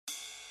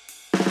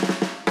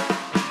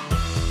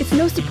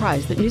no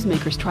surprise that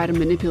newsmakers try to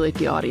manipulate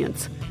the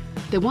audience.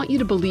 They want you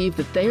to believe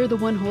that they are the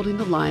one holding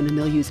the line and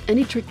they'll use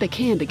any trick they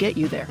can to get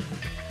you there.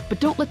 But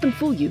don't let them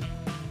fool you.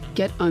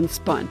 Get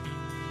unspun.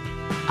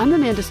 I'm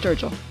Amanda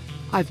Sturgill.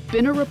 I've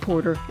been a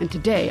reporter, and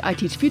today I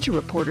teach future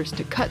reporters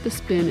to cut the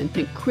spin and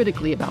think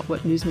critically about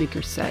what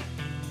newsmakers say.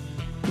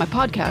 My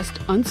podcast,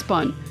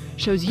 Unspun,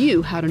 shows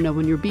you how to know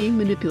when you're being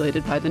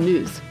manipulated by the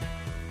news.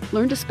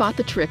 Learn to spot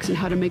the tricks and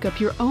how to make up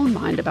your own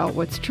mind about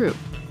what's true.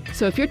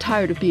 So if you're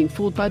tired of being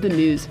fooled by the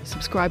news,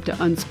 subscribe to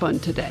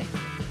Unspun today.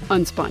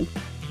 Unspun,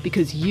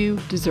 because you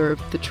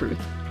deserve the truth.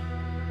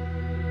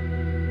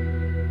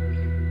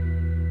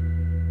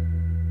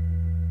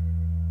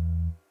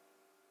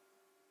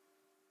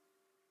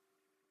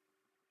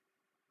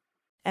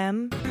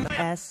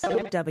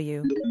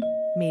 MSW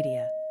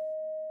Media.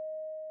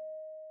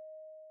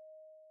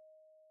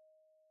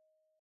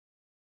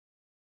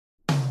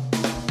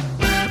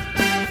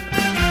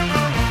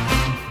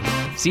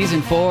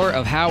 Season 4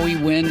 of How We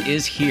Win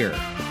is here.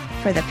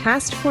 For the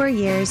past 4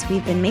 years,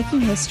 we've been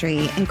making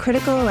history in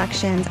critical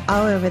elections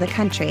all over the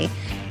country.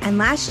 And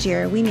last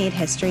year, we made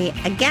history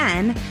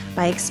again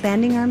by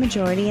expanding our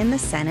majority in the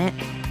Senate,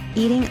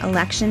 eating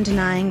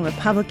election-denying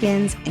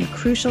Republicans in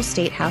crucial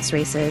state house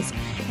races,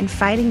 and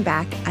fighting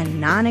back a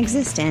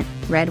non-existent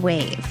red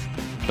wave.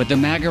 But the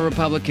MAGA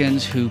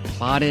Republicans who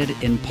plotted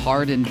and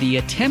pardoned the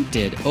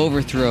attempted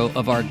overthrow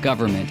of our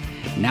government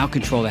now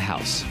control the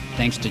House,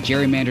 thanks to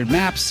gerrymandered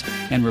maps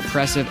and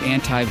repressive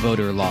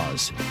anti-voter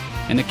laws.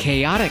 And the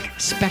chaotic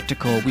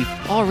spectacle we've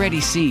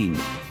already seen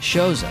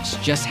shows us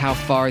just how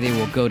far they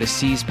will go to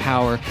seize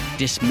power,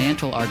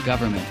 dismantle our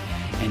government,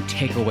 and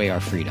take away our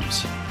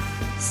freedoms.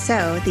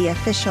 So, the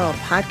official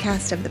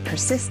podcast of The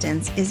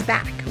Persistence is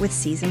back with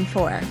Season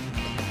 4.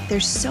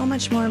 There's so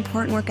much more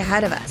important work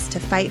ahead of us to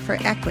fight for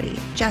equity,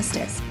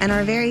 justice, and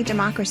our very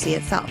democracy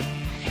itself.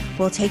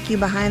 We'll take you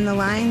behind the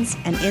lines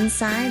and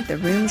inside the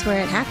rooms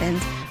where it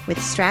happens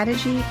with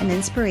strategy and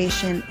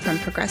inspiration from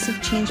progressive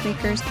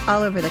changemakers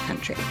all over the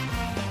country.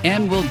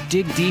 And we'll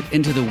dig deep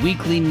into the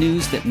weekly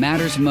news that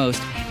matters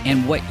most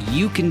and what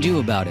you can do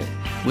about it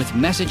with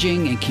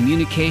messaging and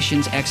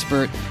communications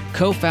expert,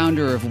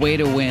 co-founder of Way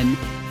to Win,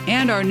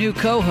 and our new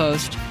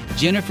co-host,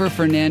 Jennifer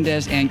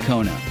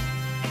Fernandez-Ancona.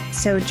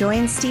 So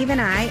join Steve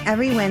and I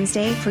every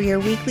Wednesday for your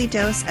weekly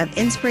dose of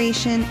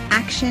inspiration,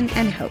 action,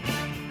 and hope.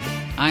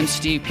 I'm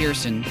Steve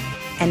Pearson.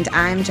 And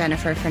I'm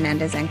Jennifer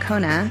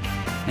Fernandez-Ancona.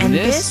 And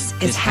this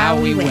is How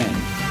We Win.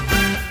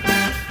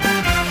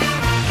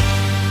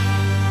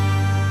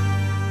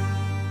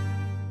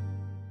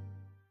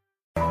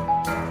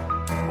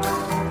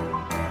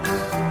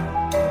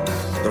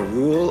 The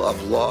rule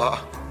of law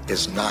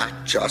is not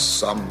just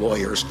some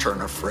lawyer's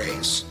turn of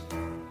phrase.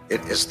 It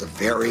is the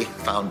very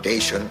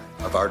foundation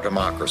of our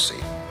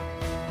democracy.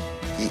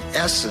 The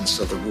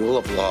essence of the rule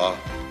of law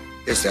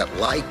is that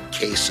like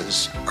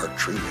cases are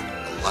treated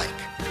alike.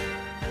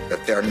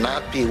 That there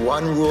not be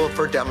one rule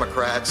for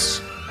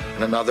Democrats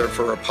and another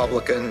for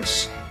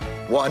Republicans,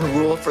 one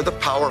rule for the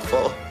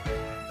powerful,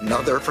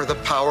 another for the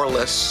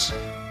powerless,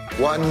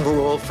 one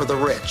rule for the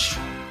rich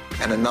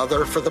and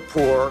another for the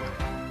poor,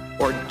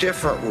 or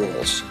different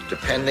rules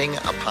depending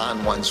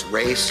upon one's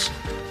race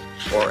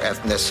or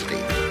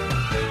ethnicity.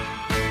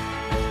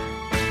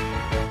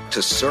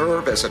 To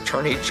serve as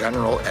Attorney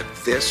General at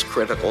this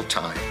critical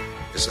time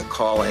is a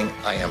calling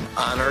I am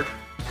honored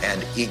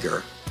and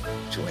eager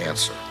to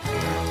answer.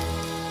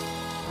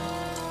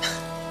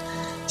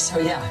 So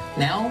yeah,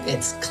 now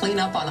it's clean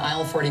up on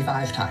aisle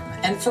 45 time.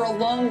 And for a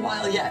long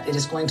while yet, it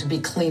is going to be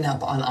clean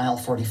up on aisle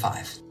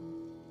 45.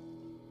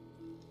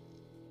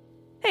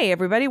 Hey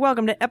everybody,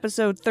 welcome to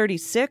episode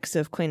 36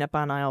 of Clean Up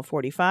on Aisle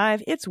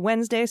 45. It's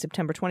Wednesday,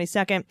 September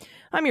 22nd.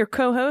 I'm your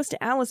co-host,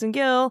 Allison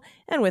Gill,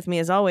 and with me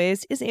as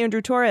always is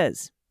Andrew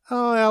Torres.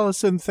 Oh,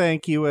 Allison,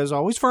 thank you as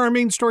always. For our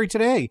main story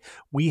today,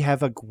 we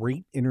have a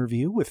great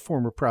interview with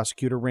former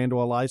prosecutor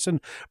Randall Eliason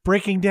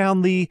breaking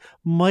down the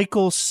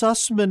Michael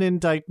Sussman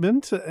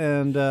indictment,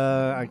 and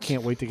I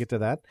can't wait to get to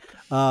that.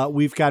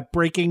 We've got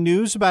breaking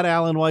news about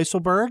Alan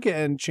Weisselberg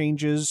and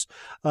changes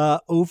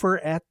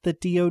over at the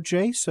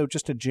DOJ, so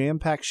just a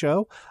jam-packed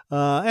show.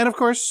 And of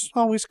course,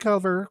 always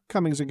cover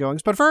comings and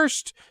goings. But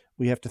first,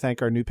 we have to thank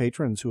our new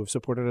patrons who have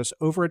supported us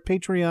over at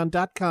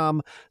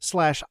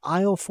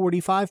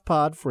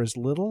patreon.com/aisle45pod for as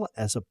little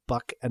as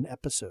 $1 an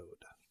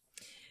episode.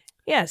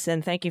 Yes,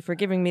 and thank you for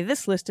giving me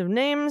this list of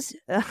names.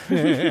 A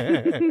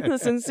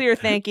sincere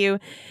thank you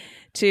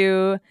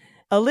to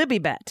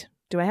Alibibet.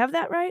 Do I have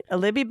that right?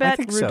 Alibibet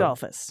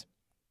Rudolphus. So.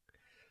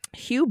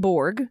 Hugh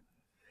Borg,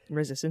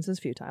 Resistance is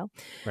Futile.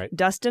 Right.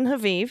 Dustin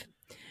Haviv.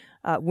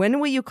 When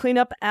will you clean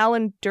up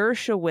Alan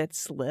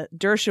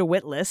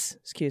Dershowitless?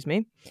 Excuse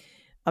me.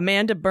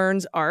 Amanda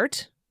Burns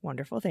Art.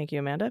 Wonderful. Thank you,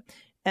 Amanda.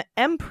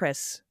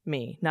 Empress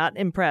Me. Not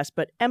Impress,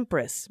 but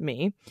Empress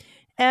Me.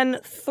 And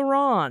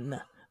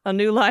Thrawn. A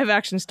new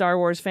live-action Star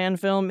Wars fan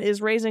film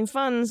is raising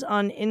funds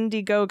on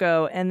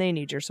Indiegogo, and they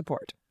need your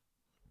support.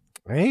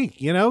 Hey,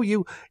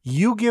 you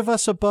give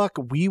us a buck,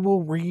 we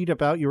will read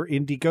about your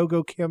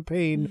Indiegogo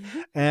campaign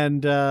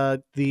and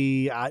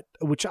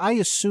which I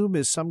assume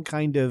is some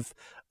kind of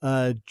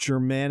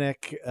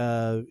Germanic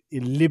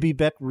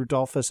Libibet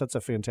Rudolphus. That's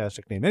a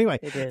fantastic name. Anyway,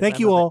 thank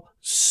you all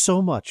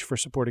so much for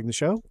supporting the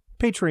show.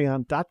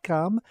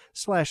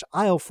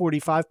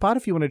 Patreon.com/aisle45pod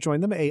if you want to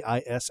join them,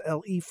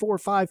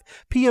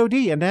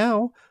 AISLE45POD. And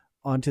now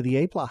on to the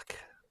A block.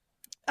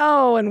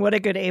 Oh, and what a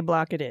good A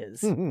block it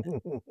is.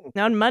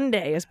 Now, on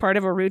Monday, as part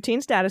of a routine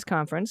status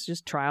conference,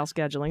 just trial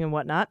scheduling and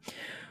whatnot,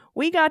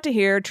 we got to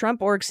hear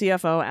Trump Org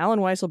CFO Alan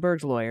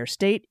Weisselberg's lawyer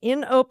state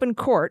in open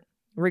court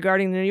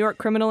regarding the New York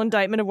criminal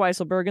indictment of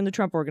Weisselberg and the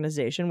Trump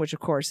Organization, which, of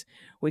course,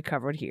 we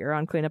covered here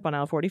on Cleanup on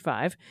Aisle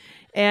 45.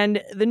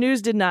 And the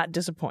news did not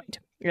disappoint.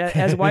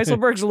 As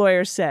Weisselberg's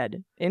lawyer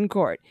said in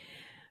court,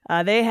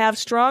 they have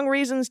strong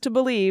reasons to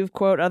believe,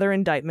 quote, other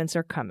indictments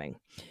are coming.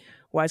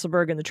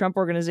 Weisselberg and the Trump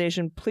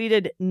Organization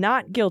pleaded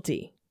not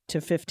guilty to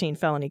 15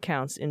 felony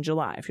counts in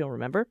July, if you'll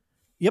remember.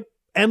 Yep.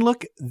 And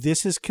look,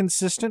 this is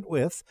consistent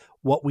with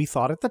what we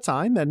thought at the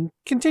time and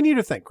continue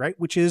to think, right?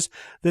 Which is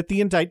that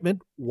the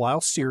indictment,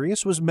 while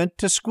serious, was meant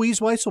to squeeze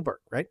Weisselberg,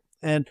 right?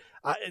 And,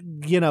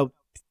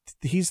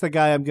 he's the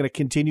guy I'm going to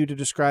continue to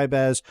describe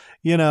as,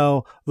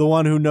 the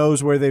one who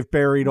knows where they've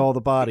buried all the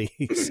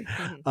bodies.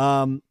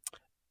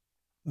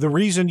 The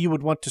reason you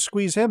would want to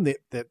squeeze him,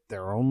 that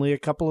there are only a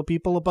couple of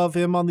people above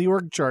him on the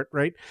org chart,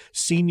 right?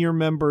 Senior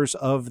members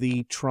of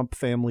the Trump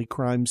family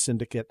crime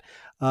syndicate.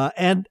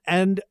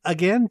 And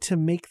again, to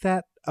make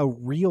that a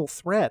real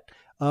threat,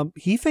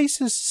 he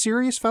faces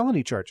serious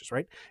felony charges,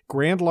 right?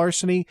 Grand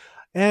larceny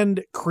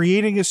and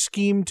creating a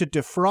scheme to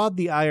defraud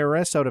the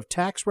IRS out of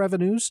tax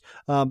revenues,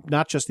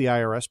 not just the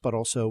IRS, but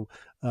also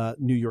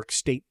New York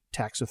State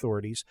tax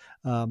authorities.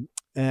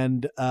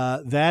 And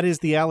that is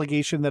the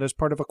allegation that as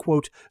part of a,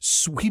 quote,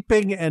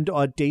 sweeping and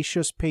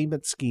audacious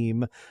payment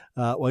scheme,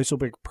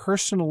 Weisselberg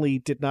personally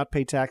did not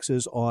pay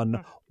taxes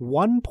on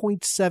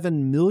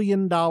 $1.7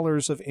 million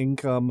of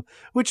income,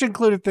 which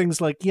included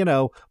things like,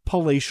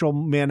 palatial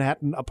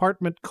Manhattan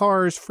apartment,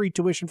 cars, free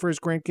tuition for his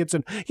grandkids,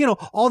 and,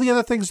 all the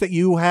other things that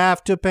you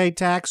have to pay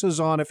taxes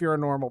on if you're a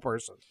normal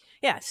person.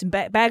 Yeah, some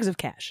bags of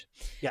cash.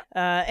 Yeah.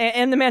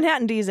 And the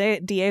Manhattan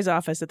DA's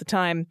office at the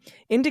time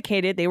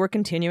indicated they were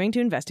continuing to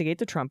investigate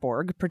the Trump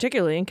Org,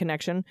 particularly in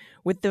connection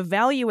with the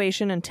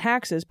valuation and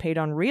taxes paid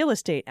on real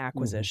estate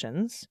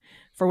acquisitions,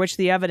 for which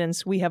the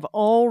evidence we have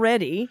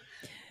already,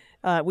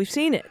 we've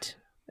seen it.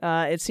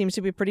 It seems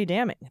to be pretty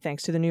damning,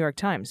 thanks to the New York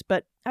Times.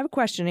 But I have a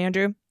question,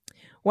 Andrew.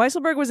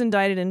 Weisselberg was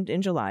indicted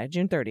in July,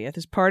 June 30th,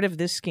 as part of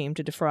this scheme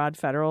to defraud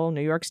federal,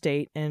 New York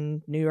State,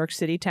 and New York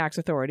City tax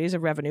authorities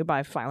of revenue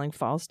by filing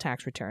false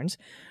tax returns.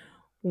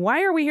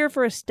 Why are we here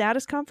for a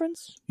status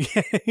conference?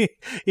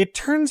 It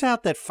turns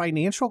out that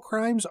financial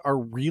crimes are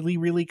really,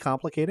 really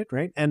complicated,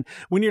 right? And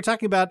when you're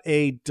talking about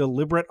a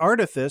deliberate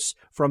artifice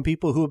from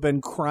people who have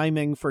been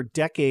criming for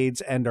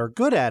decades and are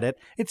good at it,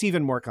 it's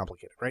even more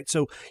complicated, right?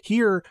 So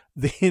here,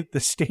 the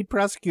state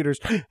prosecutors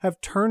have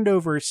turned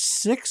over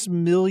 6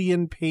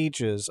 million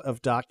pages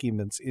of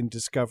documents in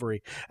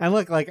discovery. And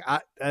look,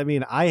 I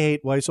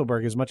hate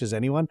Weisselberg as much as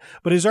anyone,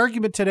 but his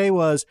argument today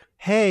was,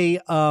 hey,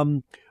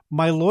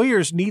 my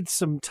lawyers need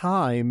some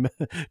time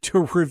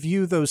to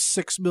review those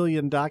 6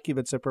 million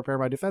documents and prepare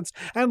my defense.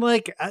 And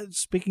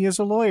speaking as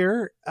a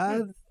lawyer,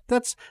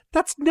 that's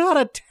not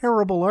a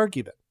terrible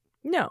argument.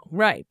 No,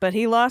 right. But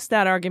he lost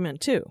that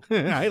argument, too.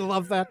 I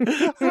love that.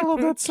 I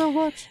love that so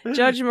much.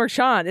 Judge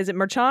Merchan. Is it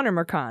Merchan or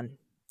Merchan?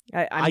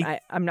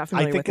 I'm not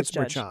familiar with this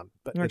judge. I think it's Merchan.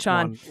 But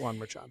Merchan. It's Juan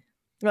Merchan.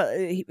 Well,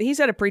 he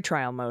set a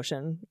pretrial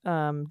motion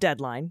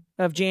deadline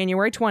of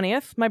January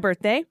 20th, my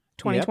birthday,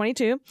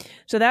 2022. Yep.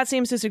 So that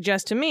seems to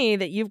suggest to me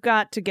that you've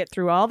got to get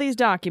through all these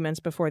documents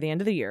before the end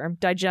of the year,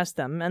 digest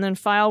them, and then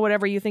file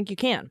whatever you think you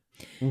can.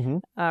 Mm-hmm.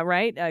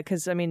 Right?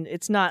 Because,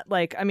 it's not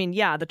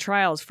the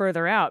trial's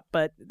further out,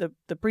 but the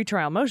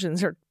pretrial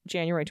motions are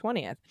January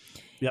 20th.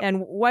 Yep. And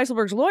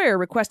Weisselberg's lawyer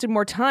requested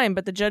more time,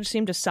 but the judge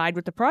seemed to side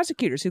with the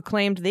prosecutors, who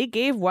claimed they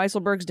gave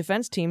Weisselberg's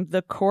defense team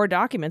the core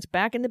documents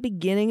back in the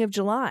beginning of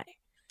July.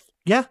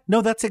 Yeah,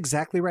 no, that's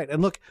exactly right.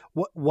 And look,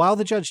 while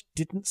the judge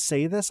didn't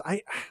say this,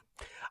 I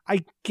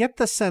get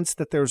the sense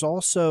that there's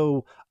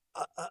also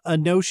a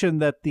notion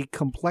that the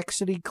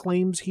complexity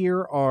claims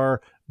here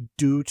are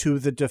due to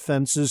the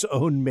defense's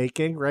own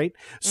making, right?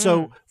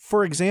 So,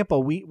 for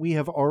example, we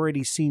have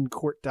already seen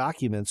court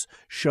documents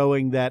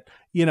showing that,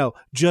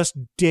 just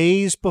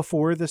days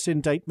before this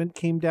indictment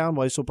came down,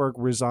 Weisselberg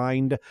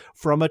resigned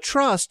from a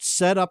trust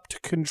set up to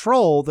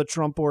control the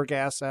Trump Org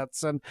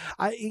assets. And,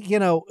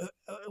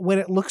 when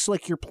it looks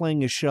like you're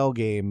playing a shell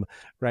game,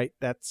 right,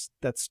 that's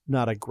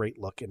not a great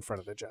look in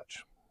front of the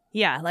judge.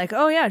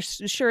 Yeah,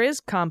 sure is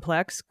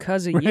complex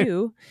because of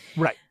you.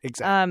 Right,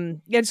 exactly.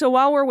 And so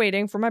while we're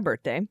waiting for my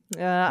birthday,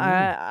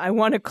 I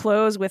want to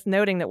close with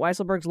noting that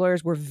Weisselberg's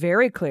lawyers were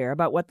very clear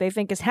about what they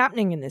think is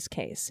happening in this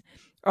case,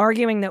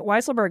 arguing that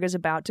Weisselberg is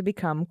about to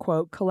become,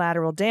 quote,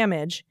 collateral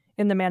damage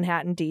in the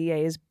Manhattan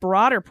DEA's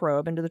broader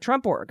probe into the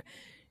Trump Org.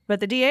 But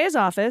the DA's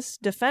office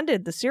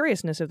defended the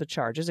seriousness of the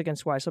charges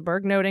against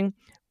Weisselberg, noting,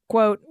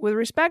 quote, with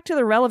respect to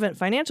the relevant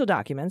financial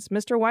documents,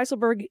 Mr.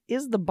 Weisselberg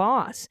is the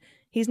boss.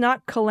 He's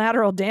not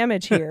collateral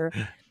damage here.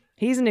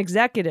 He's an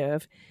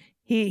executive.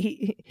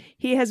 He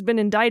has been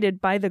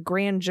indicted by the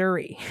grand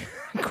jury,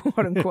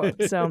 quote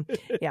unquote. So,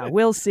 yeah,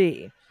 we'll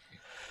see.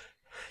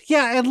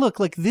 Yeah, and look,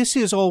 like this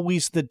is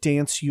always the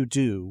dance you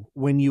do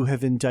when you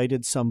have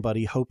indicted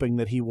somebody hoping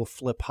that he will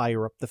flip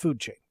higher up the food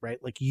chain,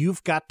 right? Like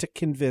you've got to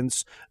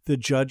convince the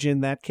judge in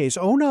that case,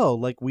 oh no,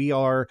 like we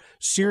are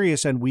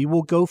serious and we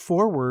will go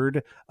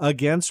forward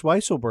against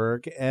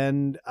Weisselberg.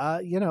 And,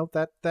 I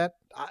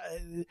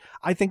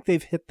think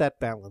they've hit that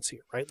balance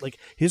here, right? Like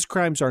his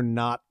crimes are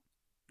not,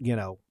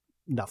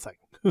 nothing.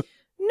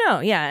 No,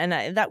 yeah,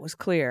 and that was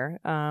clear.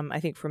 I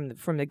think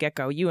from the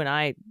get-go, you and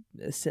I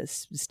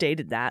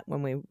stated that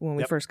when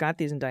we first got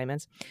these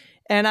indictments,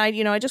 and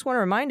I just want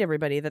to remind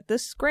everybody that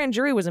this grand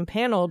jury was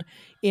impaneled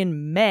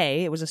in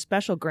May. It was a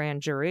special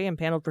grand jury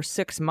impaneled for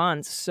 6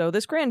 months, so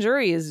this grand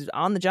jury is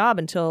on the job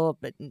until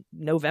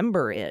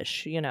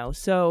November-ish.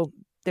 So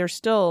there's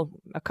still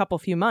a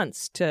few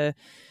months to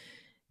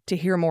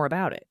hear more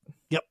about it.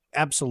 Yep,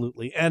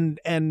 absolutely, and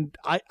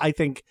I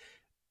think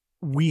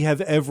we have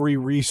every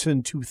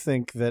reason to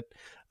think that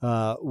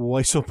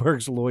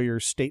Weisselberg's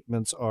lawyer's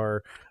statements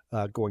are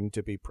going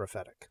to be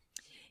prophetic.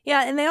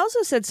 Yeah, and they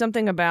also said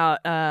something about,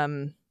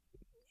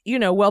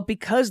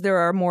 because there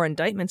are more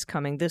indictments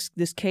coming,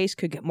 this case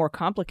could get more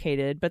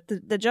complicated. But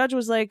the judge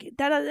was like,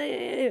 that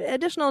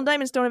additional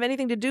indictments don't have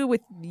anything to do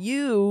with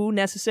you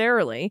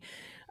necessarily.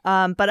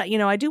 But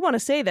I do want to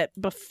say that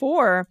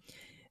before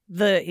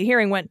the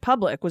hearing went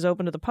public, was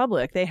open to the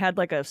public, they had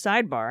like a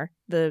sidebar,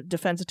 the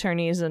defense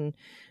attorneys and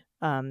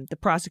the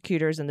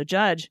prosecutors and the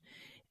judge,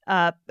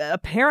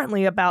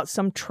 apparently about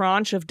some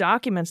tranche of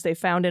documents they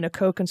found in a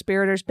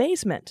co-conspirator's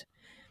basement.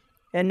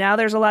 And now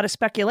there's a lot of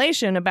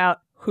speculation about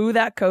who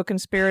that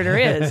co-conspirator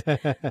is.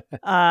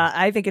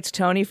 I think it's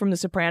Tony from The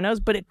Sopranos,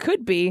 but it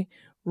could be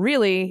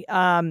really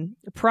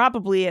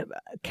probably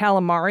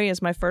Calamari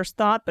is my first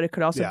thought, but it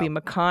could also be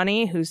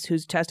McConney,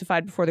 who's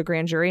testified before the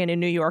grand jury. And in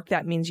New York,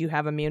 that means you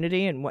have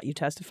immunity in what you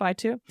testify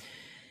to.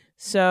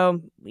 So,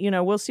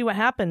 we'll see what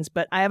happens,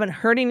 but I haven't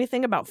heard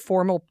anything about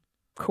formal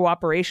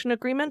cooperation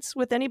agreements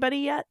with anybody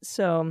yet.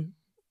 So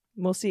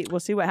we'll see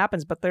what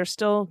happens, but there's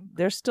still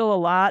a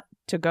lot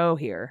to go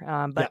here.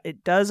 But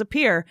it does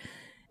appear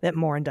that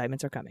more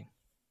indictments are coming.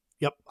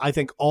 Yep. I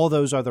think all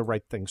those are the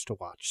right things to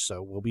watch.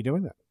 So we'll be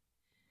doing that.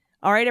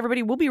 All right,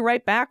 everybody, we'll be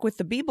right back with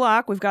the B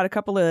block. We've got a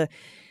couple of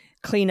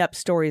cleanup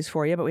stories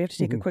for you, but we have to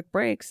take a quick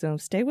break. So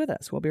stay with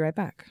us. We'll be right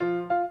back.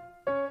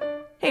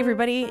 Hey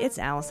everybody, it's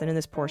Allison, and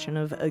this portion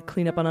of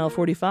Cleanup on Aisle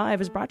 45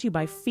 is brought to you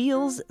by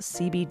Feels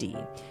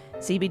CBD.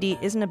 CBD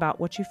isn't about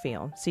what you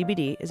feel.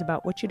 CBD is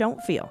about what you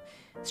don't feel.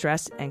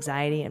 Stress,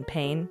 anxiety, and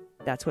pain.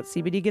 That's what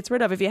CBD gets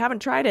rid of. If you haven't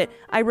tried it,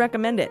 I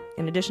recommend it.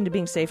 In addition to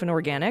being safe and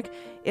organic,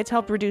 it's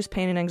helped reduce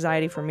pain and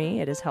anxiety for me.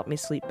 It has helped me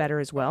sleep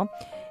better as well,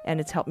 and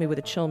it's helped me with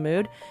a chill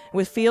mood.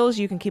 With Feels,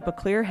 you can keep a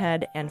clear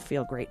head and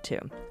feel great too.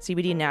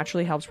 CBD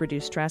naturally helps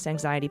reduce stress,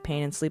 anxiety,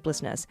 pain, and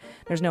sleeplessness.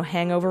 There's no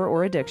hangover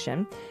or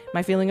addiction.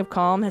 My feeling of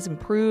calm has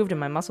improved,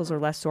 and my muscles are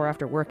less sore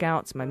after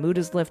workouts. My mood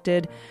is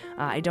lifted.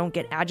 I don't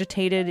get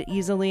agitated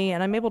easily,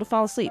 and I'm able to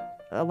fall asleep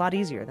a lot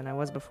easier than I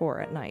was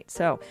before at night.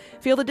 So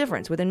feel the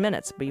difference within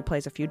minutes, but you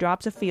place a few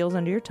drops of Feels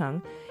under your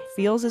tongue.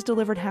 Feels is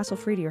delivered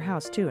hassle-free to your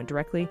house too, and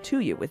directly to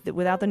you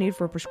without the need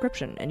for a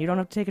prescription, and you don't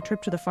have to take a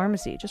trip to the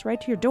pharmacy, just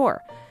right to your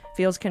door.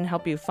 Feels can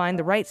help you find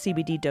the right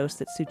CBD dose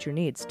that suits your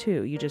needs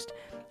too. You just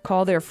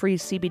call their free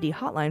CBD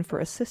hotline for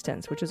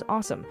assistance, which is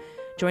awesome.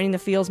 Joining the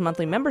Feels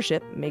monthly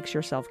membership makes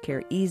your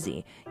self-care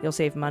easy. You'll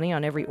save money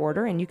on every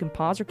order, and you can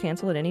pause or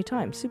cancel at any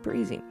time. Super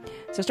easy.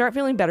 So start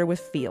feeling better with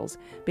Feels.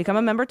 Become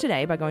a member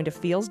today by going to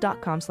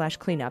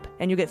feels.com/cleanup,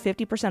 and you get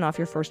 50% off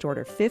your first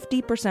order.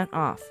 50%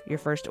 off your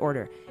first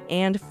order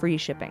and free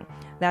shipping.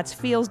 That's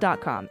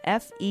feels.com,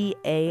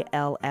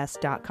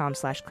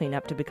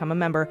 FEALS.com/cleanup to become a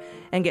member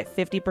and get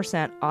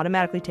 50%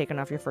 automatically taken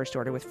off your first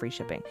order with free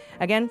shipping.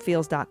 Again,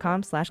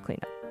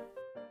 feels.com/cleanup.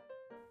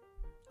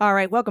 All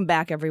right, welcome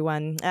back,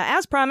 everyone.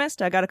 As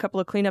promised, I got a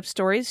couple of cleanup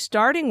stories,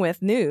 starting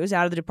with news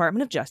out of the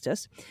Department of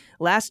Justice.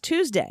 Last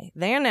Tuesday,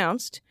 they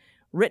announced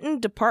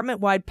written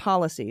department-wide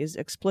policies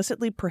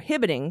explicitly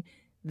prohibiting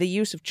the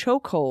use of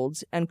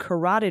chokeholds and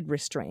carotid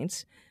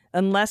restraints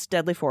unless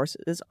deadly force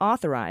is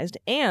authorized,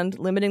 and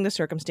limiting the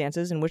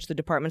circumstances in which the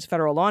department's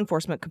federal law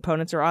enforcement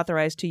components are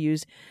authorized to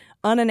use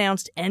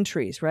unannounced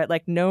entries, right?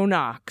 Like no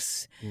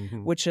knocks,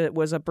 which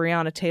was a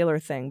Breonna Taylor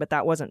thing, but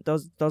that wasn't,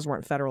 those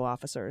weren't federal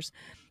officers.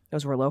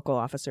 Those were local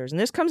officers.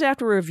 And this comes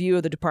after a review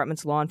of the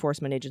department's law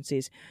enforcement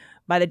agencies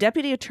by the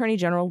Deputy Attorney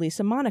General,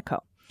 Lisa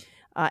Monaco.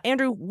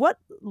 Andrew, what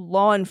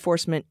law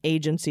enforcement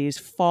agencies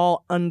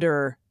fall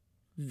under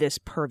this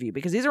purview?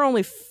 Because these are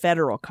only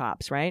federal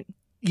cops, right?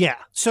 Yeah.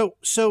 So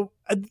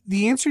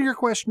the answer to your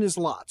question is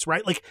lots,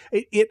 right? Like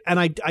and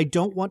I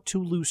don't want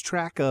to lose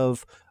track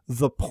of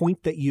the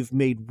point that you've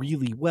made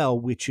really well,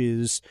 which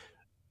is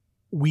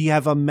we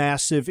have a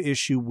massive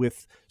issue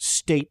with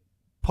state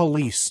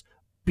police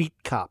beat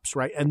cops,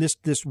 right? And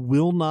this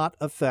will not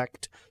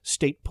affect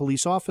state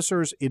police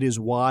officers. It is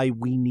why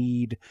we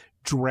need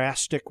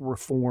drastic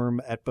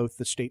reform at both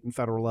the state and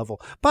federal level.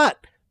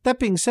 But that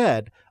being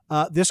said,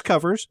 this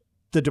covers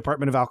the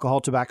Department of Alcohol,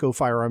 Tobacco,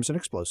 Firearms, and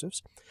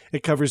Explosives.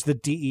 It covers the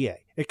DEA.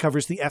 It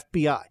covers the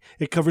FBI.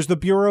 It covers the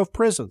Bureau of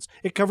Prisons.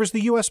 It covers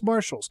the U.S.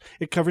 Marshals.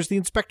 It covers the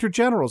Inspector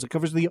Generals. It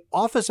covers the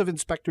Office of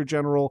Inspector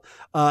General,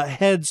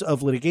 heads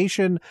of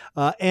litigation,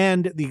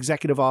 and the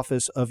Executive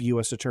Office of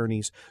U.S.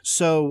 Attorneys.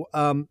 So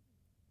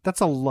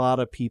that's a lot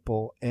of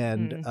people,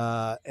 and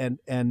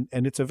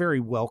it's a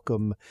very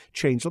welcome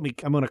change.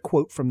 I'm going to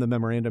quote from the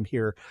memorandum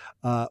here,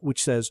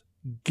 which says,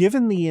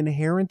 "Given the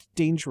inherent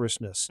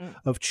dangerousness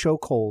of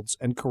chokeholds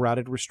and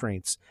carotid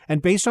restraints,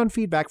 and based on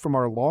feedback from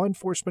our law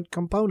enforcement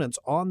components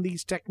on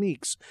these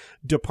techniques,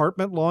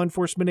 department law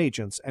enforcement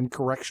agents and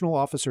correctional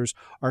officers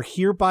are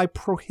hereby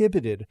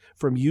prohibited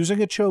from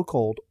using a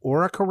chokehold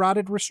or a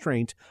carotid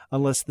restraint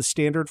unless the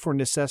standard for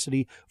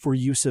necessity for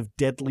use of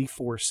deadly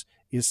force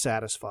is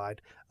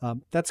satisfied."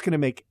 That's going to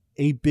make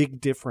a big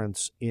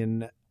difference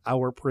in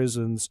our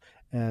prisons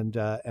and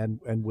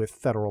with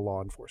federal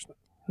law enforcement.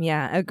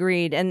 Yeah,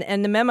 agreed.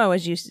 And the memo,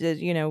 as we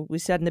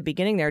said in the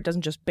beginning there, it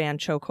doesn't just ban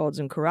chokeholds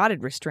and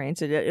carotid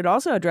restraints. It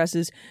also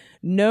addresses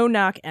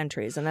no-knock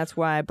entries. And that's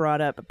why I brought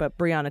up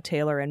Breonna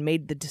Taylor and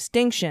made the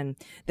distinction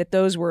that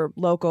those were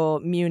local,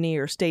 muni,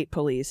 or state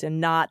police and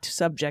not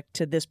subject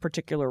to this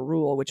particular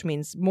rule, which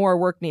means more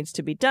work needs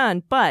to be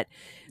done. But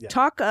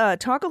talk a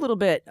little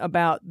bit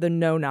about the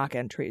no-knock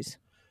entries.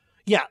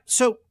 Yeah.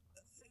 So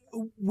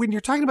when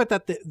you're talking about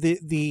that,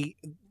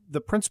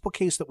 the principal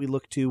case that we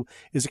look to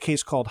is a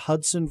case called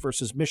Hudson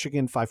versus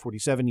Michigan,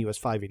 547 U.S.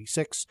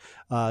 586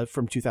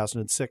 from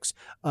 2006.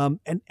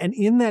 And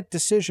in that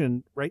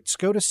decision, right,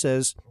 SCOTUS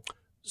says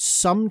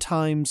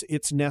sometimes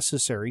it's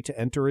necessary to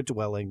enter a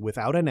dwelling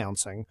without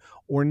announcing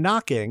or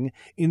knocking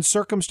in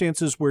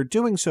circumstances where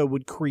doing so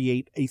would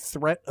create a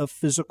threat of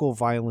physical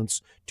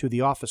violence to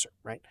the officer,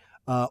 right?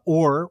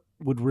 Or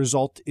would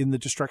result in the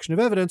destruction of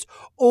evidence,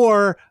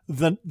 or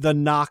the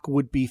knock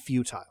would be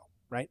futile.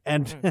 Right.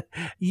 And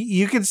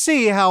you can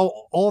see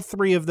how all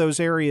three of those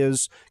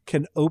areas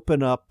can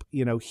open up,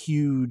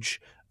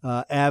 huge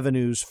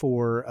avenues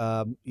for,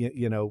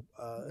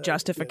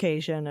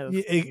 justification of.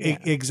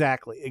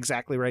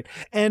 Exactly. Right.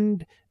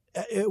 And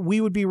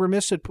we would be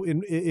remiss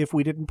if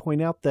we didn't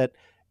point out that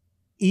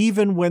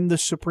even when the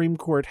Supreme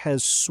Court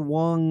has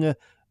swung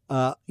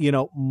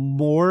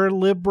more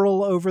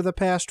liberal over the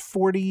past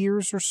 40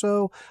 years or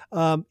so,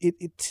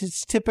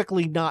 it's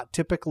typically not.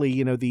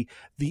 Typically,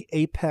 the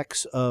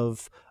apex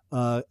of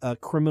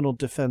criminal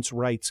defense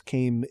rights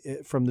came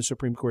from the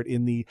Supreme Court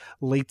in the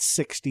late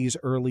 60s,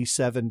 early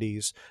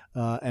 70s.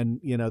 And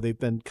they've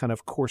been kind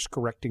of course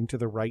correcting to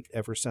the right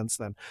ever since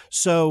then.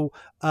 So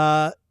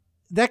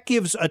that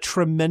gives a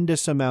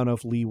tremendous amount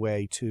of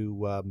leeway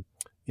to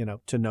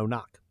no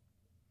knock.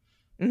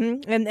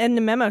 Mm-hmm. And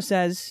the memo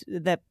says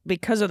that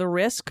because of the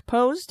risk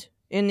posed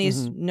in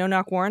these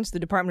no-knock warrants, the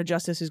Department of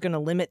Justice is going to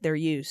limit their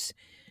use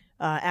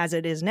as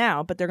it is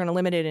now, but they're going to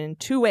limit it in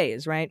two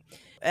ways, right?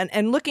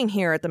 And looking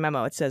here at the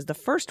memo, it says the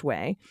first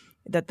way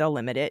that they'll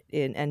limit it,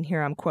 and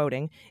here I'm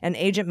quoting, "An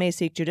agent may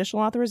seek judicial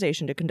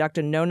authorization to conduct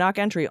a no-knock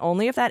entry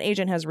only if that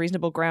agent has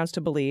reasonable grounds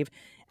to believe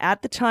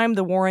at the time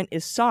the warrant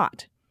is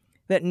sought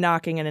that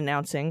knocking and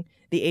announcing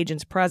the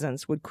agent's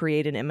presence would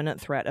create an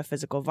imminent threat of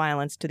physical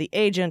violence to the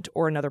agent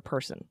or another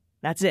person."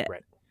 That's it.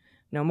 Right.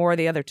 No more of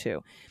the other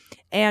two.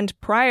 And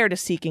prior to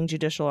seeking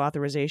judicial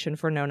authorization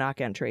for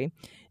no-knock entry,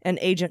 an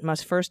agent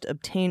must first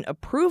obtain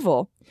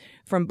approval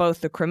from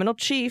both the criminal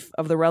chief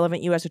of the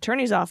relevant U.S.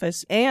 Attorney's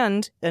Office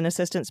and an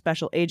assistant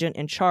special agent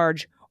in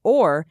charge,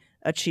 or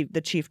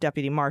the chief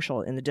deputy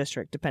marshal in the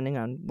district, depending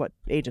on what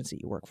agency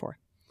you work for.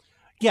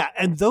 Yeah,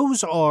 and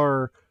those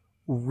are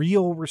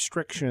real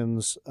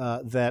restrictions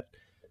that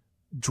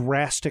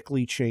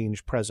drastically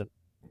change present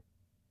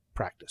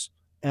practice.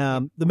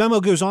 The memo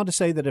goes on to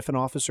say that if an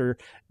officer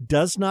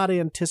does not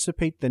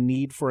anticipate the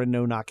need for a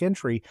no-knock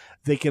entry,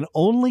 they can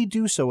only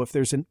do so if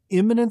there's an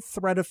imminent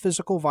threat of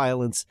physical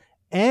violence,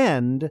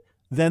 and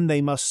then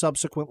they must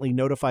subsequently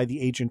notify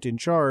the agent in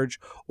charge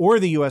or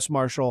the U.S.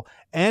 Marshal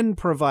and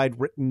provide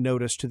written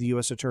notice to the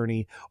U.S.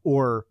 Attorney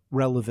or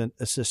relevant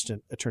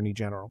Assistant Attorney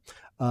General.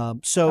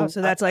 So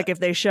that's like if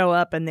they show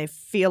up and they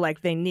feel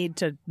like they need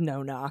to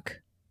no-knock.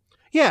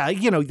 Yeah,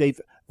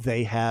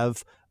 they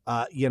have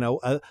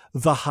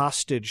the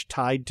hostage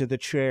tied to the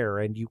chair,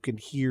 and you can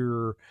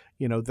hear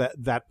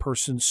that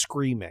person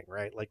screaming,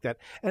 right, like that.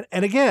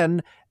 And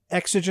again,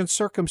 exigent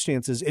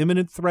circumstances,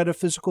 imminent threat of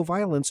physical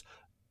violence,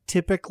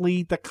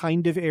 typically the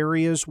kind of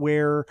areas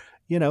where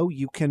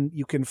you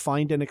can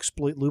find and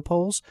exploit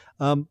loopholes.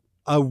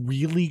 A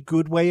really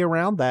good way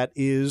around that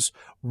is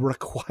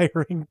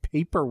requiring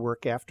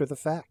paperwork after the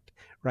fact.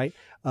 Right.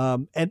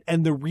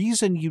 And the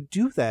reason you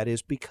do that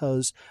is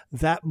because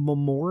that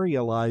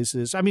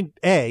memorializes,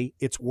 A,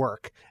 it's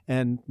work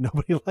and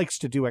nobody likes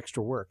to do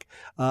extra work.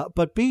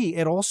 But B,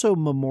 it also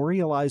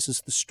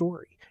memorializes the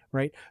story.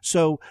 right?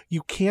 So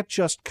you can't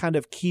just kind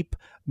of keep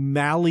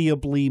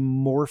malleably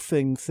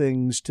morphing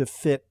things to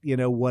fit,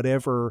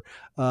 whatever,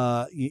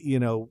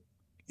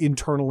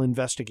 internal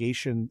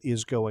investigation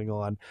is going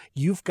on.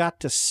 You've got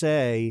to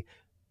say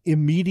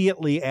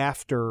immediately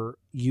after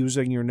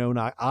using your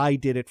no-knock, I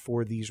did it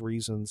for these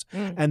reasons.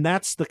 And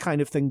that's the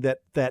kind of thing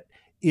that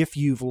if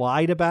you've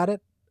lied about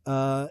it,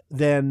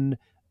 then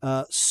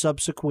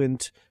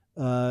subsequent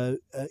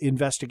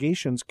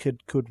investigations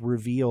could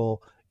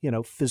reveal,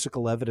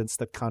 physical evidence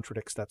that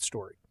contradicts that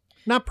story.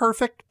 Not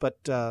perfect, but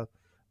a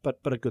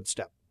good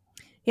step.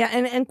 Yeah,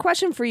 and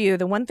question for you,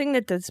 the one thing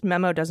that this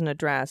memo doesn't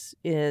address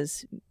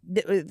is,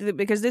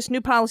 because this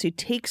new policy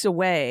takes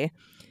away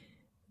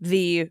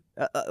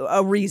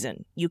a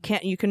reason. You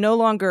can no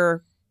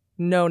longer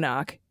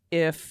no-knock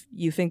if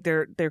you think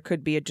there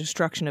could be a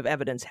destruction of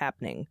evidence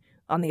happening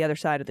on the other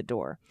side of the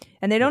door.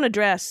 And they don't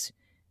address...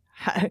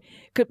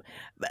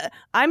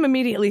 I'm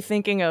immediately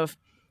thinking of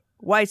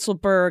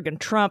Weisselberg and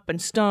Trump and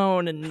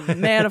Stone and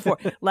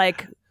Manafort.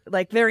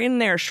 like they're in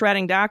there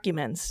shredding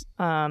documents.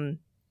 They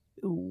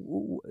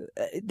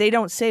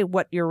don't say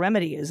what your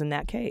remedy is in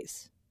that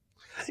case.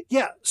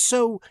 Yeah,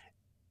 so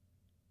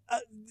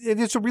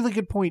it's a really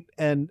good point,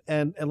 and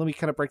let me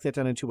kind of break that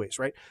down in two ways,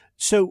 right?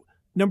 So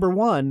number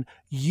one,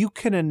 you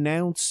can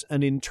announce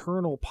an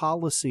internal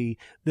policy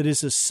that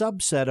is a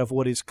subset of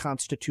what is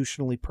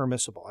constitutionally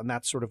permissible, and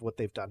that's sort of what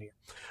they've done here.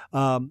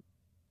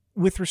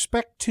 With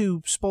respect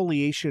to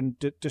spoliation,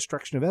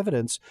 destruction of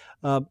evidence,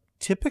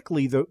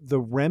 typically the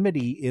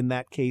remedy in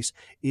that case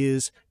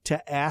is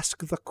to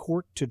ask the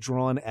court to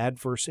draw an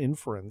adverse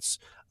inference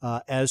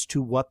as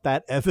to what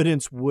that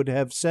evidence would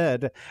have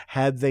said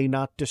had they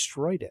not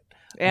destroyed it.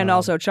 And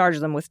also charge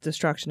them with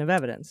destruction of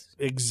evidence.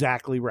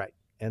 Exactly right.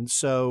 And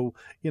so,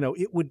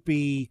 it would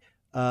be,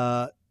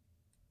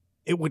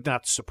 it would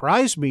not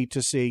surprise me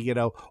to see,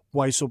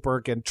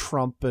 Weisselberg and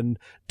Trump and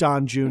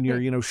Don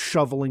Jr.,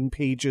 shoveling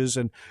pages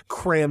and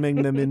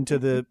cramming them into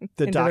the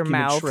into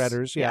document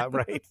shredders. Yeah,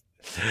 right.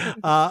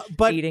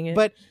 But eating it.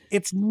 But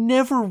it's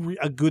never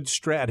a good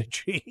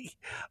strategy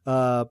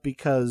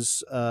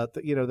because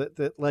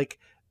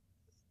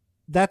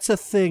that's a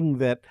thing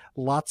that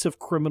lots of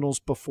criminals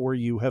before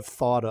you have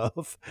thought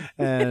of,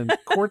 and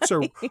courts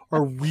are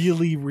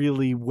really,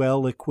 really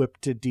well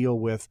equipped to deal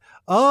with.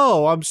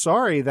 Oh, I'm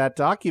sorry, that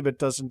document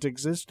doesn't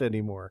exist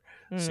anymore.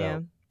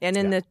 So, and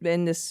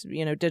in this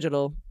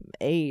digital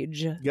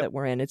age that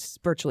we're in, it's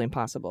virtually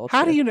impossible.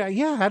 How do you know?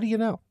 Yeah, how do you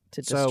know?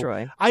 To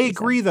destroy. I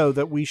agree, though,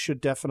 that we should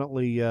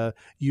definitely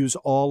use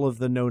all of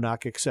the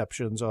no-knock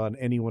exceptions on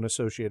anyone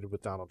associated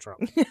with Donald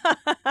Trump.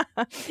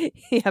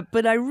 Yeah,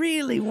 but I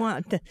really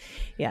want to.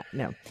 Yeah,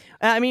 no.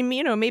 I mean,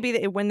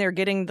 maybe when they're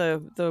getting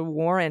the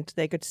warrant,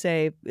 they could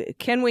say,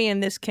 can we, in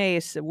this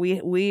case,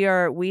 we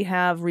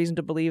have reason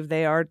to believe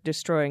they are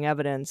destroying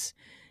evidence.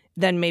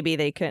 Then maybe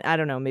they can, I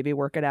don't know, maybe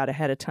work it out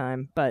ahead of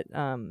time. But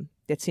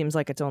it seems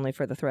like it's only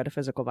for the threat of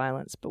physical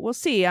violence. But we'll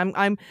see.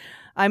 I'm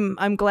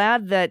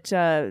glad that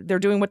they're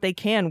doing what they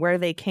can where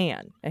they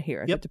can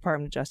here at the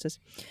Department of Justice.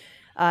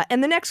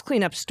 And the next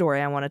cleanup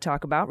story I want to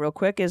talk about real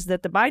quick is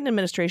that the Biden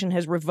administration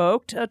has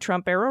revoked a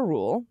Trump-era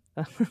rule,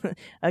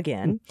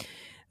 again,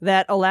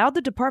 that allowed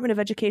the Department of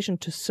Education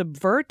to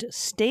subvert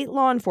state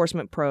law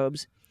enforcement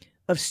probes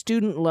of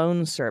student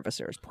loan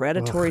servicers,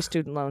 predatory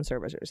student loan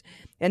servicers.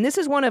 And this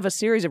is one of a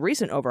series of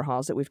recent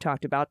overhauls that we've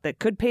talked about that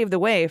could pave the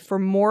way for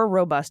more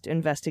robust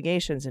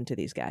investigations into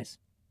these guys.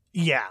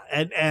 Yeah,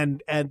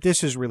 and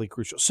this is really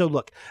crucial. So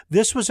look,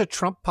 this was a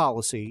Trump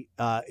policy.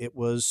 It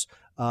was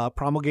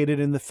promulgated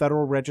in the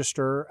Federal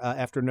Register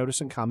after notice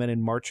and comment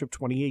in March of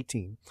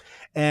 2018.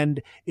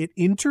 And it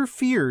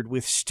interfered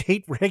with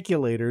state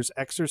regulators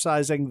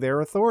exercising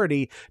their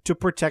authority to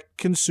protect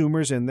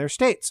consumers in their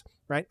states,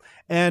 right?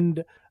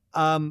 And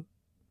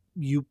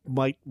you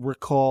might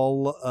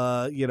recall,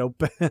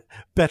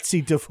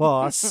 Betsy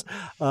DeVos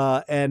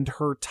and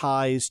her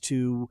ties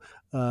to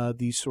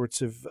these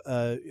sorts of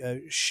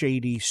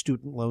shady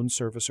student loan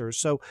servicers.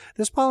 So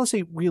this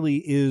policy really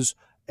is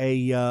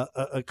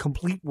a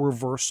complete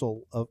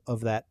reversal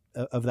of that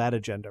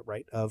agenda,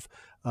 right? Of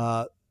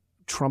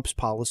Trump's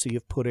policy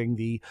of putting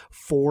the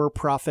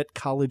for-profit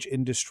college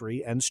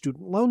industry and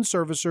student loan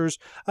servicers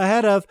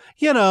ahead of,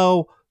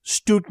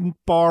 student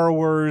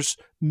borrowers,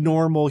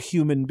 normal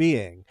human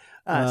being.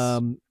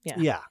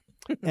 Yeah.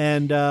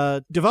 And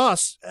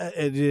DeVos,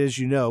 as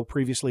you know,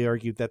 previously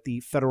argued that the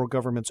federal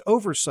government's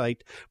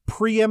oversight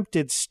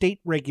preempted state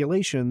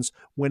regulations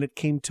when it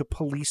came to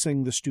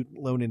policing the student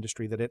loan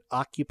industry, that it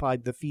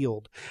occupied the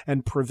field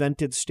and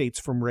prevented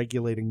states from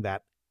regulating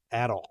that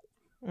at all.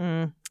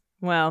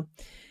 Well,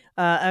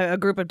 a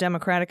group of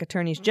Democratic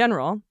attorneys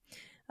general,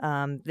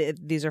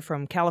 these are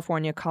from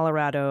California,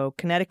 Colorado,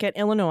 Connecticut,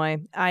 Illinois,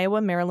 Iowa,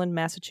 Maryland,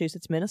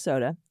 Massachusetts,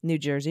 Minnesota, New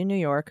Jersey, New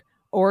York,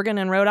 Oregon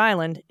and Rhode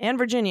Island, and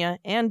Virginia,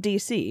 and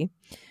D.C.,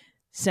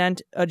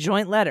 sent a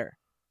joint letter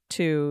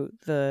to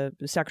the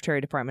Secretary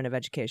of Department of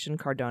Education,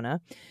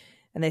 Cardona,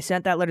 And they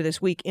sent that letter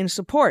this week in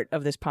support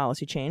of this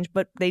policy change.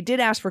 But they did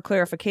ask for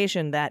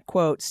clarification that,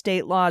 quote,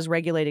 state laws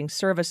regulating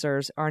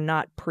servicers are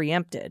not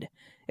preempted,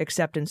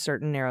 except in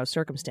certain narrow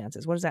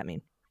circumstances. What does that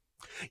mean?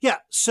 Yeah,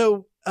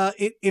 so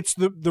it's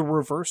the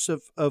reverse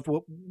of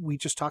what we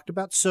just talked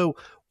about. So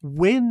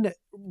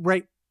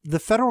the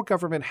federal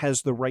government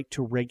has the right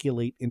to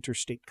regulate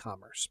interstate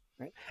commerce,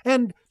 right?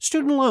 And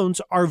student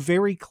loans are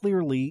very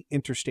clearly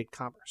interstate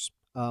commerce.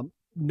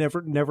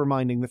 Never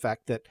minding the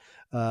fact that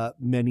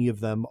many of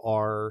them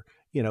are,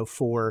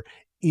 for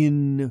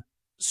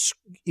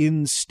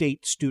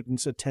in-state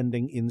students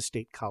attending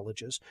in-state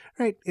colleges,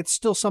 right? It's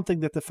still something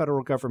that the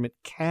federal government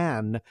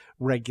can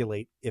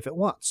regulate if it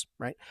wants,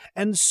 right?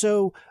 And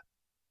so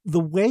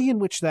the way in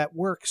which that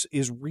works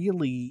is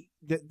really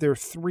that there are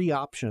three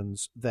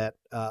options that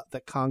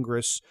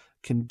Congress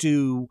can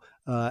do,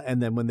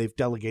 and then when they've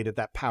delegated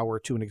that power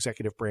to an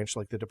executive branch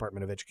like the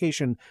Department of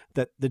Education,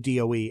 that the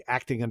DOE,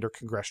 acting under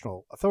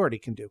congressional authority,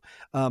 can do.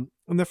 And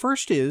the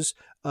first is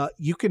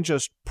you can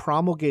just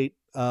promulgate,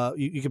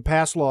 you can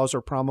pass laws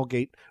or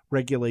promulgate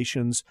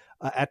regulations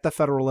at the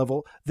federal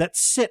level that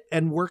sit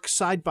and work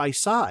side by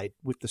side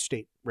with the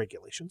state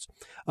regulations.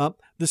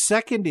 The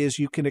second is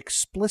you can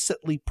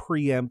explicitly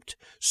preempt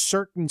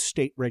certain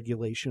state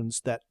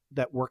regulations that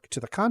work to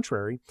the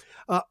contrary.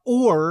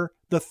 Or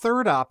the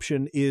third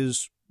option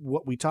is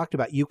what we talked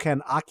about. You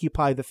can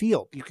occupy the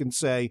field. You can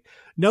say,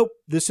 nope,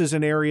 this is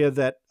an area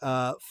that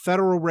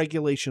federal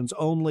regulations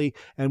only,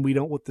 and we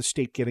don't want the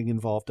state getting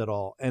involved at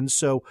all. And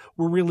so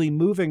we're really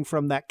moving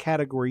from that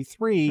category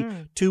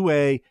 3 to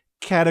a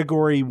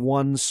category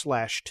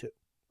 1/2,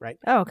 right?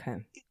 Oh, okay.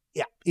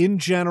 Yeah. In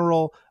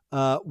general,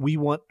 we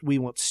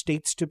want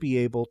states to be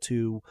able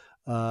to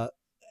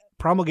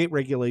promulgate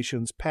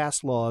regulations,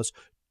 pass laws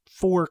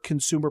for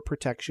consumer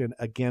protection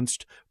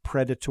against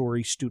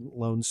predatory student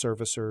loan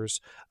servicers.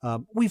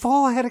 We've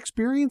all had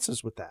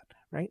experiences with that,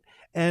 right?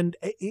 And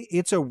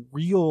it's a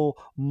real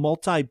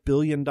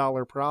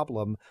multi-billion-dollar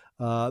problem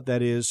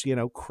that is,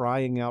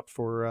 crying out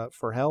for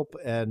help.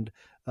 And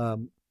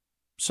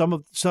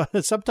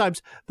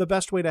sometimes the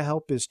best way to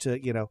help is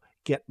to,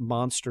 get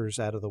monsters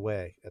out of the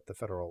way at the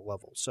federal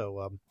level.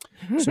 So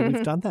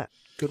we've done that.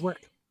 Good work.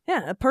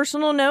 Yeah, a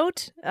personal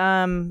note,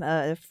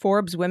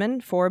 Forbes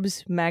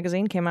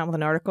magazine came out with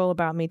an article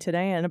about me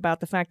today and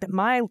about the fact that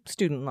my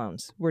student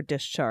loans were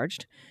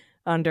discharged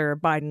under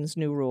Biden's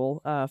new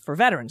rule for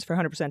veterans, for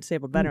 100%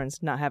 disabled veterans,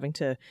 not having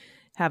to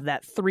have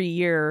that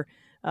 3-year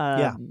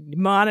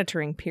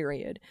monitoring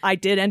period. I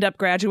did end up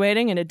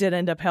graduating, and it did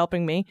end up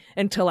helping me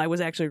until I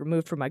was actually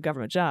removed from my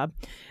government job.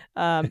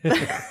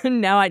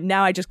 Now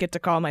I just get to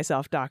call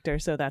myself doctor,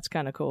 so that's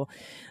kind of cool.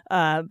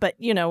 But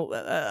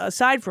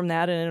aside from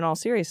that, and in all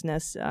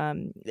seriousness,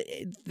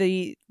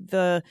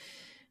 the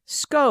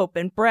scope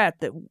and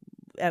breadth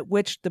at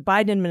which the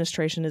Biden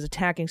administration is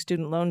attacking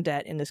student loan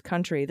debt in this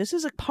country, this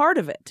is a part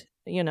of it.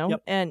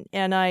 Yep.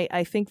 And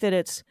I think that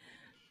it's.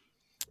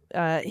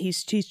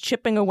 He's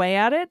chipping away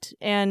at it,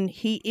 and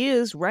he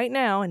is right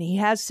now, and he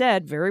has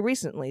said very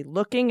recently,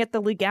 looking at the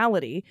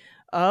legality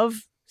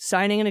of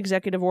signing an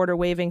executive order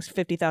waiving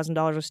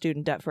 $50,000 of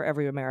student debt for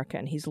every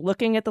American. He's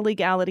looking at the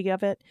legality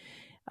of it.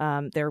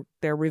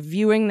 They're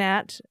reviewing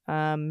that,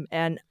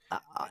 and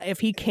if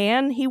he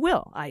can, he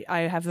will.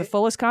 I have the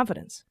fullest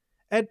confidence.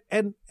 And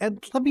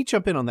let me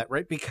jump in on that,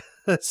 right?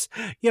 Because,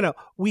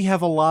 we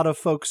have a lot of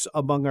folks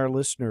among our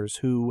listeners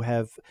who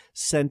have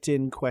sent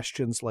in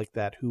questions like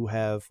that, who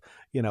have,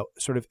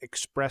 sort of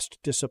expressed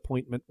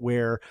disappointment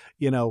where,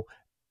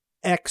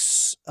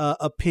 X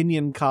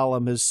opinion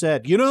column has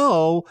said,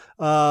 Biden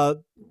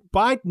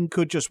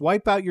could just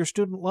wipe out your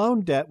student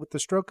loan debt with the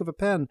stroke of a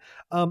pen.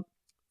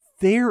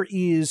 There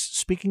is,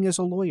 speaking as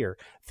a lawyer,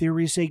 there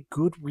is a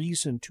good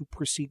reason to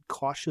proceed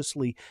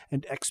cautiously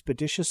and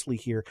expeditiously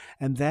here.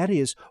 And that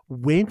is,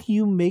 when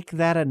you make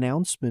that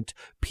announcement,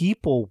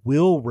 people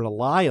will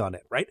rely on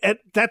it, right? And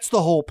that's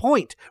the whole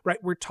point,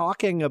 right? We're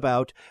talking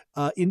about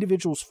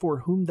individuals for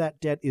whom that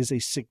debt is a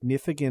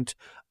significant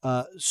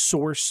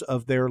source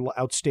of their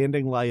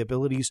outstanding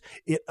liabilities.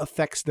 It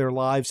affects their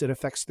lives. It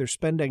affects their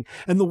spending.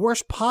 And the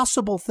worst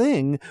possible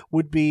thing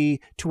would be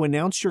to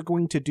announce you're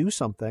going to do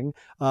something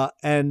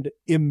and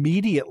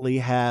immediately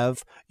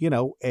have,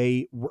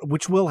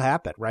 which will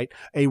happen, right?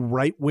 A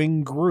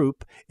right-wing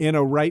group in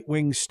a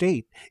right-wing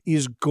state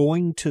is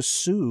going to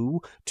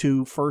sue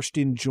to first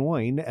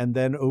enjoin and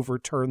then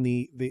overturn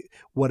the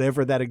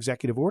whatever that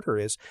executive order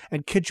is.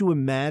 And could you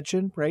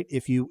imagine, right,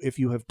 if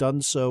you have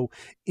done so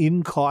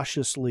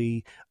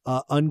incautiously,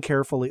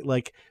 uncarefully,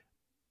 like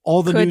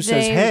all the news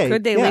says, hey,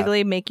 could they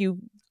legally make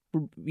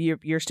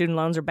your student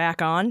loans are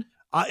back on?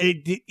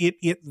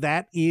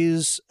 That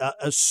is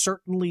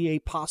certainly a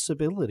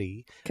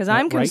possibility. Because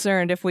I'm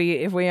concerned if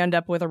we end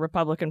up with a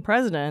Republican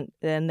president,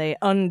 then they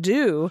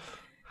undo.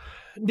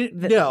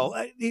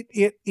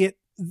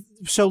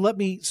 So let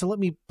me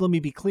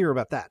be clear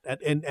about that,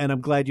 and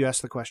I'm glad you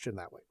asked the question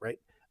that way, right?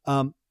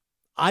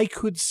 I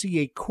could see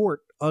a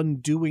court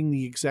undoing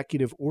the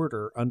executive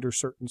order under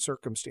certain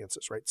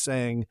circumstances, right?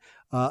 Saying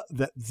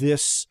that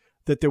this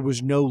that there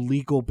was no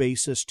legal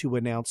basis to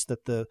announce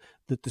that the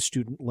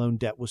student loan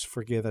debt was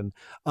forgiven.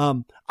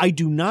 I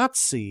do not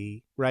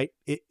see, right,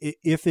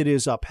 if it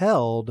is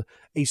upheld,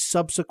 a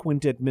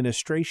subsequent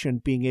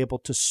administration being able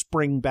to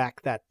spring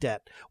back that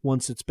debt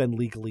once it's been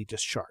legally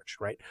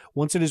discharged, right?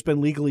 Once it has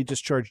been legally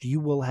discharged, you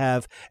will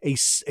have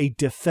a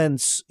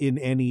defense in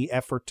any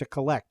effort to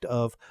collect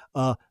of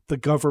the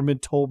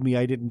government told me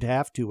I didn't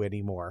have to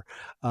anymore.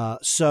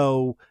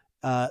 So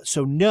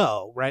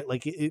no, right?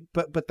 Like,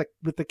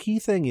 but the key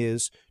thing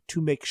is to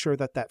make sure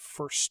that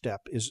first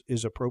step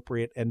is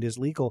appropriate and is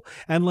legal.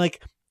 And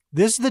like,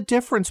 this is the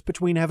difference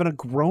between having a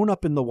grown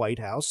up in the White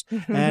House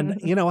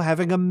and,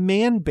 having a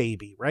man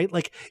baby, right?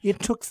 Like, it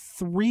took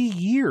 3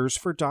 years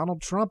for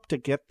Donald Trump to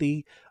get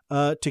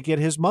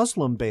his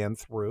Muslim ban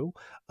through.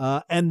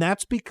 And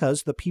that's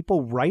because the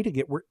people writing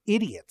it were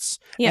idiots.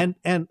 Yeah.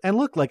 And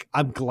look, like,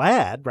 I'm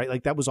glad, right?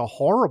 Like, that was a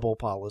horrible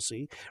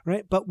policy,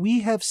 right? But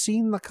we have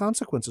seen the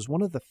consequences.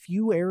 One of the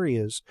few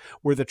areas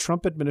where the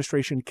Trump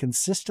administration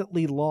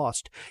consistently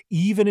lost,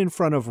 even in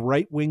front of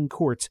right-wing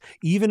courts,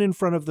 even in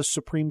front of the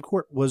Supreme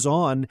Court, was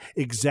on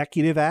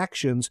executive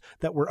actions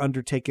that were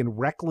undertaken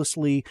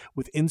recklessly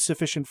with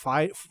insufficient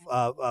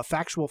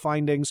factual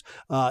findings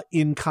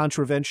in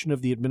contravention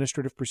of the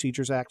Administrative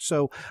Procedures Act.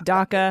 So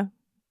DACA.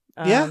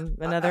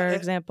 Another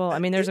example. I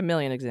mean, there's a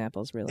million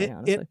examples, really,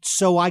 honestly.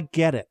 So I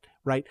get it,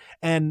 right?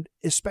 And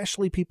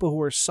especially people who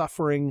are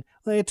suffering.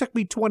 It took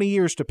me 20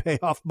 years to pay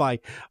off my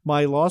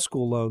law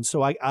school loan.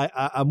 So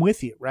I'm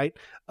with you, right?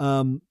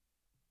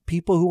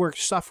 People who are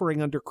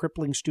suffering under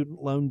crippling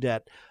student loan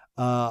debt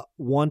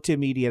want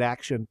immediate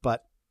action,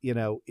 but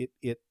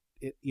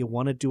you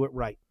want to do it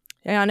right.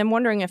 Yeah, and I'm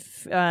wondering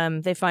if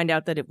they find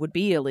out that it would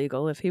be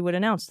illegal, if he would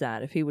announce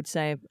that, if he would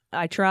say,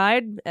 I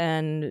tried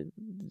and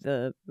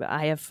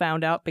I have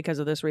found out because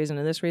of this reason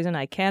and this reason,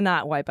 I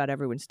cannot wipe out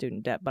everyone's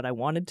student debt, but I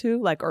wanted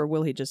to, or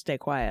will he just stay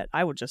quiet?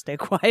 I would just stay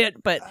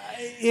quiet, but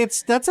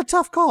that's a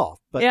tough call.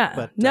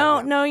 But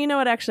no, you know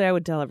what? Actually, I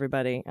would tell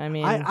everybody. I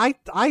mean,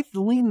 I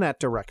lean that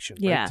direction.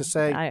 Yeah, right, to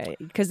say,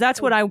 because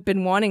that's what I've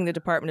been wanting the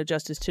Department of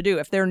Justice to do.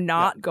 If they're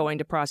not going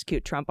to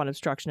prosecute Trump on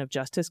obstruction of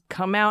justice,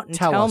 come out and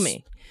tell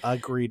me.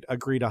 Agreed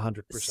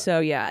 100%. So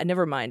yeah,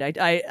 never mind.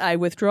 I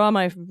withdraw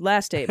my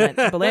last statement.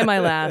 Belay my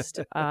last.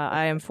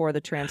 I am for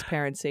the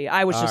transparency.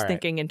 I was just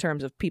thinking in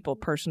terms of people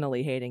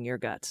personally hating your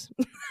guts.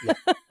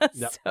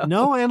 Yeah.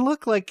 No, and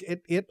look, like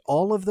it.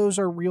 All of those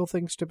are real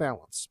things to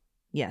balance.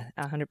 Yeah,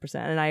 100%,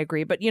 and I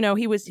agree. But he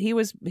was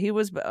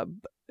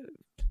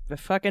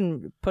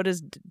fucking put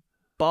his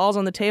balls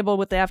on the table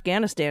with the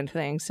Afghanistan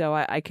thing. So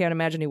I can't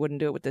imagine he wouldn't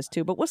do it with this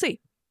too. But we'll see.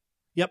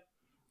 Yep.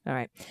 All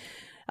right.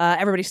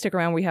 Everybody stick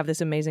around. We have this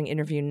amazing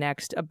interview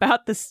next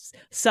about the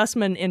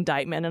Sussman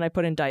indictment, and I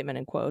put indictment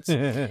in quotes.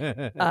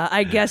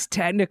 I guess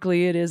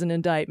technically it is an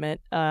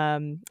indictment,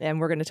 and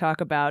we're going to talk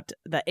about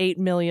the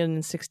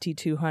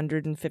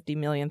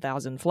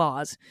 8,060,250,000,000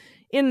 flaws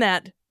in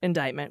that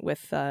indictment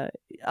with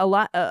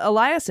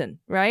Eliason,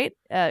 right?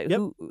 Yep.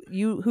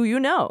 Who you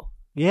know.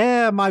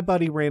 Yeah, my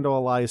buddy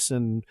Randall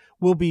Eliason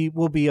will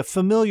be a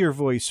familiar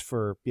voice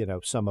for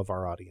some of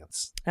our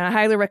audience. And I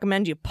highly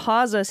recommend you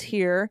pause us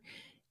here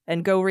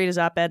and go read his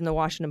op-ed in the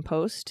Washington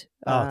Post.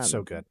 It's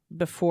so good.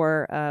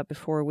 Before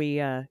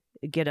we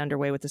get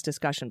underway with this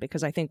discussion,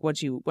 because I think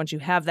once you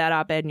have that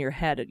op-ed in your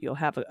head, you'll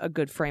have a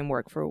good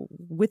framework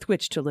with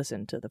which to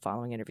listen to the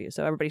following interview.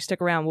 So everybody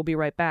stick around. We'll be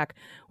right back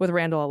with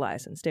Randall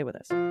Eliason. Stay with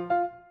us.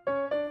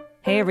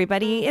 Hey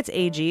everybody, it's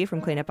AG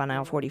from Cleanup on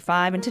Aisle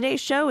 45, and today's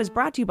show is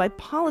brought to you by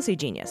Policy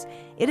Genius.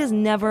 It is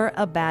never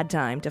a bad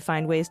time to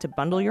find ways to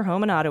bundle your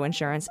home and auto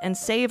insurance and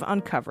save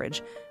on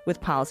coverage with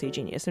Policy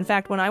Genius. In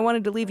fact, when I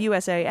wanted to leave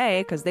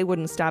USAA because they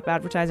wouldn't stop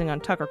advertising on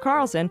Tucker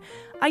Carlson,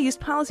 I used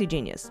Policy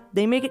Genius.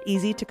 They make it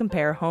easy to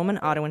compare home and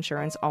auto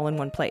insurance all in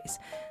one place.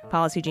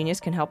 Policy Genius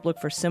can help look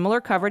for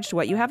similar coverage to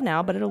what you have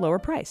now, but at a lower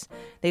price.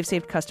 They've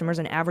saved customers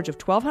an average of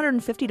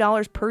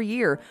 $1,250 per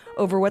year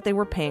over what they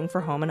were paying for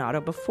home and auto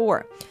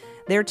before.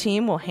 Their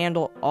team will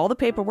handle all the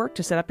paperwork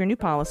to set up your new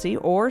policy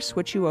or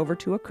switch you over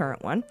to a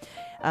current one.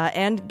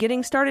 And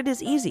getting started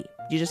is easy.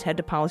 You just head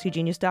to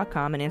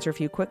PolicyGenius.com and answer a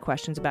few quick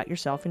questions about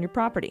yourself and your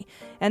property.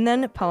 And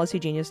then Policy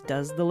Genius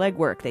does the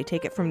legwork. They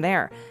take it from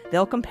there.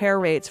 They'll compare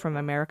rates from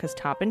America's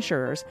top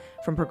insurers,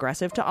 from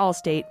Progressive to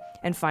Allstate,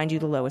 and find you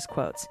the lowest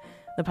quotes.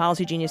 The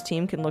Policy Genius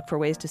team can look for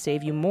ways to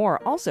save you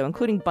more, also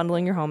including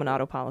bundling your home and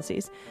auto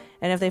policies.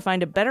 And if they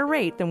find a better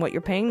rate than what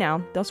you're paying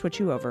now, they'll switch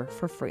you over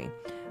for free.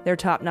 Their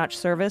top-notch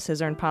service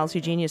has earned Policy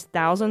Genius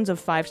thousands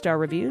of 5-star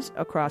reviews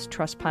across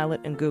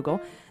Trustpilot and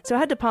Google. So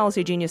head to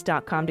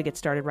PolicyGenius.com to get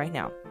started right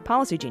now.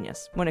 Policy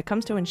Genius. When it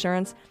comes to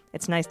insurance,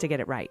 it's nice to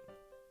get it right.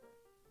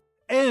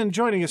 And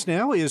joining us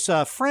now is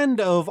a friend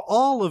of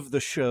all of the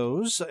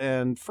shows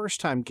and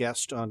first-time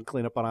guest on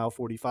Cleanup on Aisle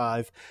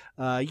 45.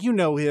 You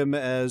know him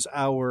as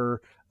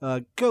our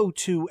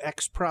go-to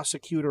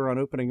ex-prosecutor on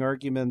opening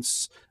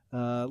arguments,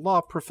 law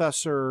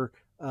professor,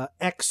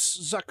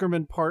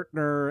 ex-Zuckerman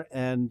partner,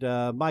 and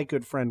my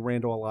good friend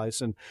Randall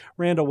Eliason.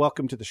 Randall,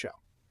 welcome to the show.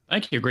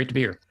 Thank you. Great to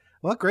be here.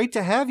 Well, great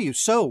to have you.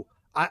 So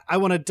I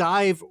want to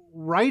dive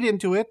right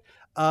into it.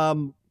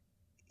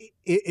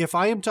 If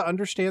I am to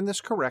understand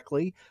this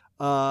correctly,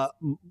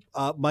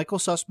 Michael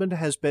Sussman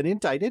has been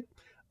indicted.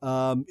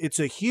 It's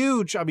a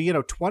huge,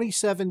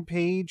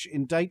 27-page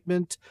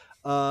indictment.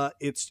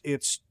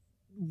 It's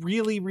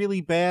really,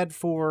 really bad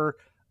for,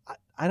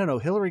 I don't know,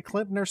 Hillary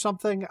Clinton or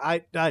something.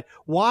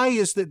 Why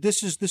is that?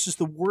 This is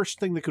the worst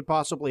thing that could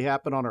possibly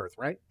happen on Earth,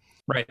 right?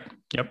 Right.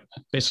 Yep.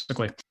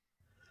 Basically.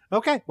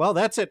 Okay. Well,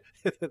 that's it.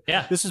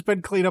 Yeah. This has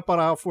been Clean Up on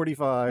Aisle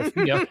 45.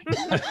 Yep.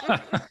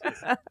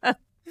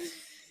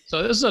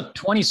 So this is a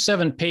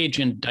 27-page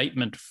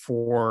indictment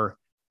for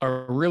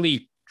a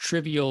really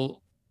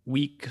trivial,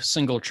 weak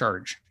single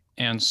charge.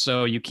 And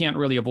so you can't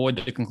really avoid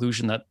the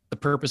conclusion that the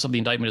purpose of the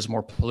indictment is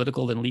more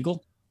political than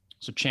legal.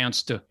 It's a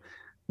chance to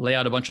lay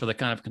out a bunch of the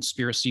kind of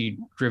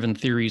conspiracy-driven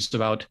theories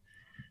about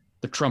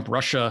the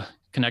Trump-Russia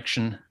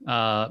connection.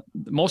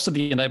 Most of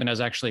the indictment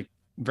has actually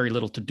very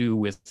little to do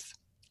with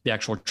the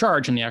actual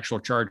charge, and the actual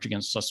charge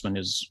against Sussman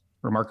is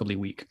remarkably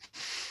weak.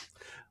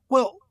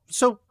 Well,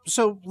 so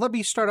let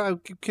me start.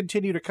 I'll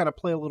continue to kind of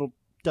play a little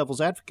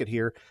devil's advocate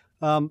here.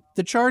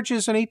 The charge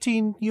is an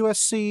 18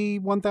 USC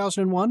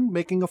 1001,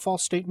 making a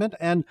false statement.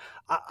 And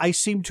I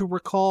seem to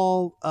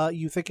recall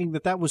you thinking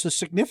that was a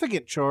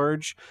significant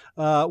charge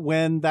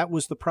when that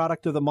was the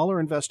product of the Mueller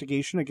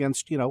investigation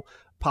against,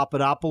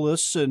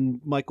 Papadopoulos and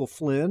Michael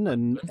Flynn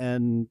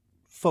and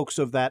folks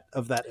of that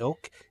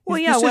ilk. Well,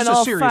 this is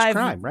a serious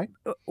crime, right?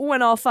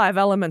 When all 5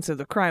 elements of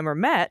the crime are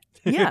met,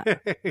 yeah.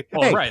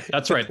 Well, right.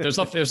 That's right. There's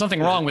nothing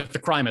wrong with the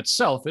crime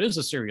itself. It is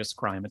a serious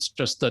crime. It's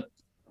just that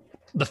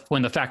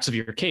when the facts of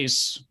your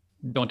case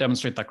don't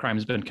demonstrate that crime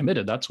has been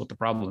committed, that's what the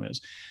problem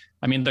is.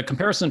 I mean, the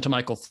comparison to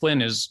Michael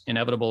Flynn is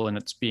inevitable and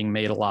it's being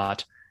made a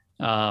lot,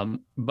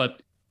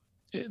 but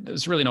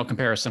there's really no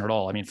comparison at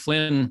all. I mean,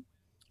 Flynn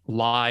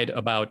lied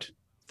about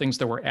things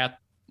that were at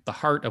the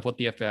heart of what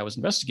the FBI was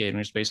investigating,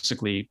 which is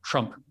basically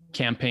Trump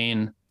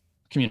campaign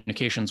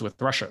communications with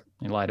Russia.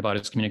 He lied about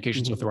his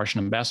communications with the Russian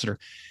ambassador.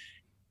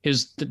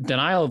 His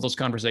denial of those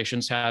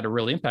conversations had a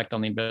real impact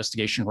on the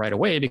investigation right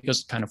away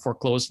because it kind of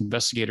foreclosed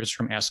investigators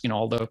from asking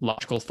all the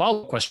logical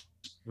follow-up questions,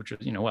 which is,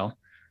 well,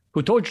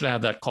 who told you to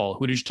have that call?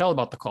 Who did you tell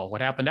about the call?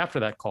 What happened after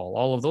that call?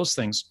 All of those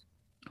things.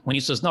 When he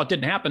says, no, it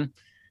didn't happen,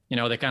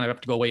 they kind of have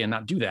to go away and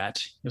not do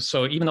that.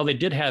 So even though they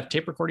did have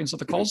tape recordings of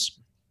the calls,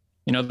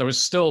 there was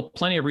still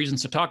plenty of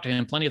reasons to talk to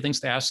him, plenty of things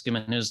to ask him,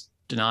 and his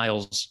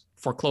denials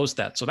foreclosed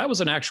that. So that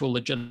was an actual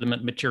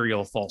legitimate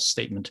material false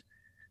statement.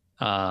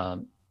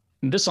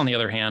 This, on the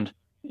other hand,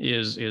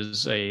 is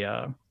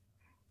a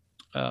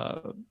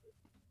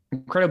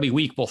incredibly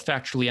weak, both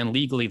factually and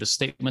legally. The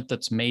statement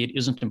that's made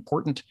isn't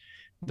important.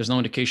 There's no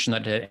indication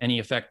that it had any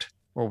effect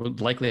or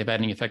would likely have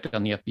had any effect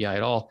on the FBI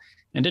at all,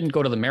 and didn't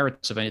go to the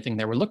merits of anything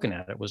they were looking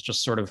at. It was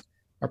just sort of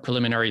a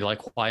preliminary,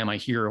 like, why am I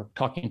here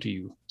talking to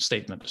you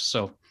statement.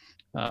 So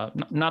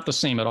not the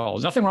same at all.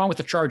 There's nothing wrong with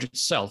the charge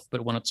itself,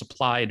 but when it's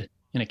applied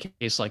in a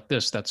case like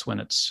this, that's when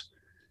it's,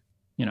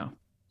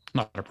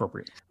 not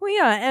appropriate. Well,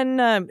 yeah,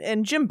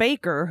 and Jim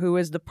Baker, who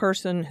is the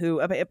person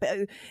who,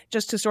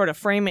 just to sort of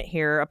frame it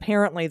here,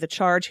 apparently the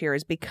charge here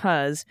is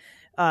because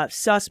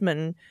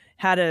Sussman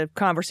had a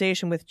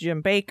conversation with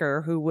Jim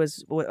Baker, who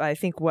was, I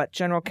think,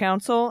 general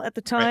counsel at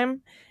the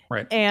time,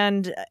 right.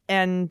 And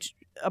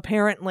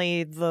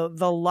apparently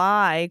the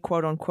lie,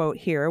 quote unquote,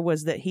 here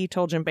was that he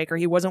told Jim Baker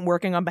he wasn't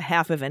working on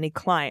behalf of any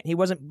client. He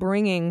wasn't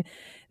bringing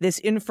this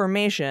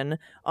information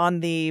on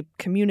the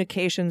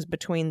communications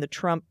between the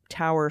Trump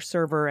Tower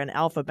server and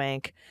Alpha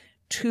Bank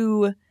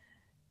to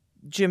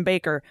Jim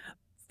Baker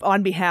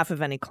on behalf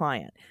of any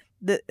client.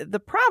 The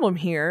problem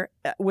here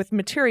with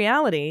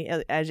materiality,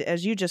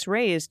 as you just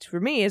raised for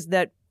me, is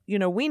that,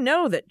 we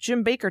know that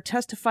Jim Baker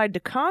testified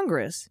to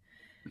Congress,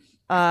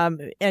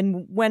 and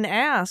when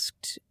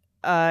asked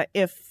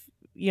if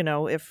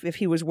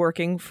he was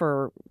working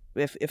for,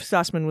 if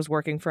Sussman was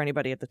working for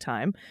anybody at the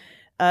time,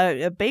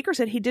 Baker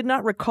said he did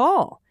not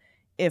recall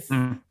if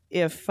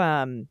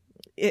Sussman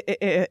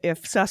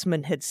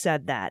had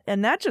said that,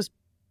 and that just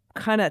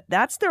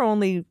that's their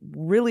only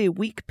really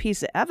weak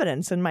piece of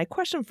evidence. And my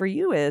question for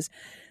you is,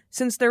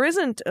 since there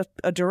isn't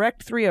a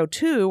direct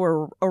 302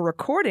 or a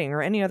recording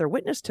or any other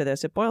witness to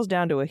this, it boils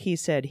down to a he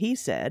said,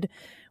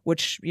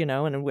 which,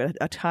 and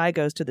a tie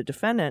goes to the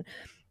defendant.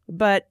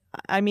 But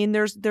I mean,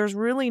 there's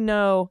really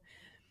no.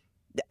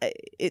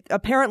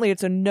 Apparently,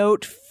 it's a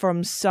note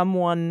from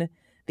someone.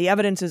 The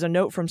evidence is a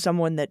note from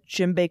someone that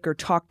Jim Baker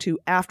talked to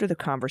after the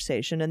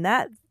conversation, and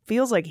that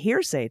feels like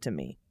hearsay to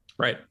me.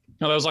 Right.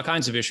 No, there's all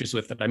kinds of issues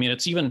with it. I mean,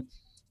 it's even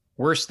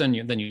worse than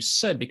you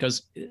said,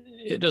 because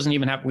it doesn't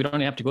even have. We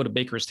don't have to go to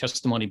Baker's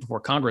testimony before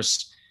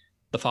Congress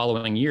the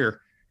following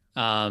year.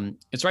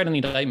 It's right in the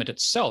indictment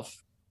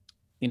itself.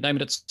 The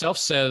indictment itself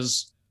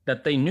says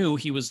that they knew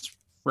he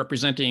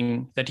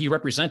represented the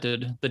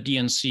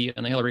DNC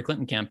and the Hillary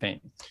Clinton campaign.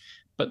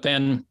 But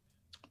then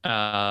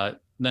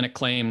it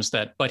claims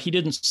that, but he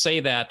didn't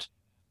say that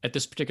at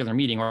this particular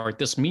meeting, or at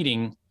this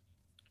meeting,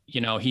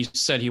 he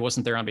said he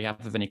wasn't there on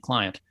behalf of any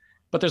client.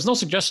 But there's no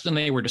suggestion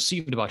they were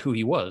deceived about who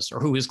he was or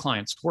who his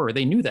clients were.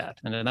 They knew that.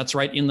 And that's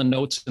right in the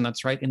notes, and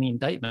that's right in the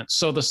indictment.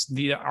 So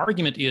the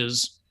argument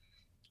is,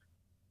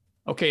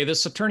 okay,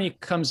 this attorney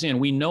comes in.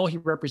 We know he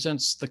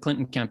represents the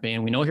Clinton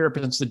campaign. We know he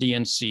represents the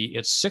DNC.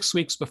 It's 6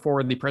 weeks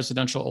before the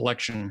presidential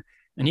election.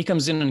 And he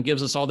comes in and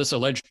gives us all this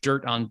alleged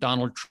dirt on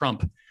Donald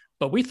Trump.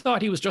 But we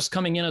thought he was just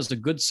coming in as a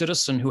good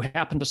citizen who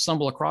happened to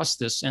stumble across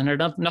this and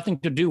had nothing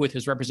to do with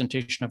his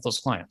representation of those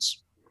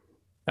clients.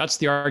 That's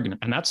the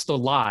argument. And that's the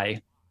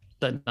lie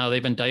that now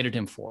they've indicted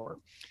him for.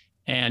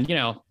 And,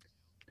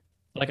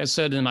 like I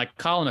said in my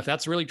column, if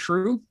that's really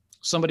true,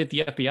 somebody at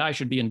the FBI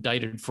should be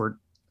indicted for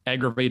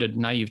aggravated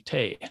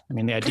naivete. I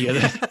mean, the idea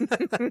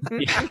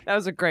that... That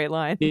was a great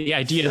line. The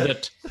idea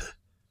that,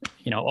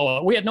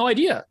 we had no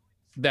idea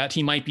that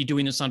he might be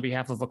doing this on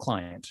behalf of a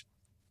client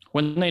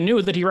when they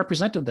knew that he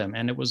represented them.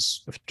 And it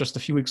was just a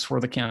few weeks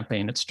before the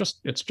campaign. It's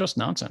just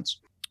nonsense.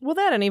 Well,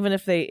 that, and even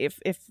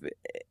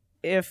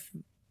if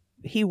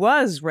he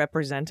was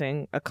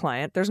representing a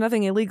client, there's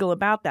nothing illegal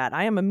about that.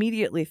 I am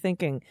immediately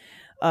thinking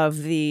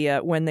of the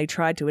when they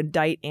tried to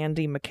indict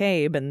Andy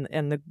McCabe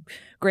and the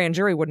grand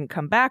jury wouldn't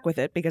come back with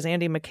it because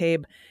Andy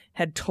McCabe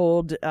had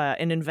told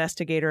an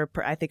investigator,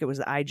 I think it was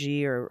the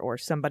IG or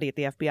somebody at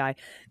the FBI,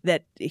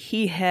 that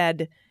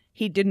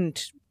he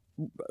didn't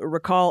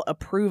recall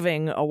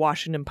approving a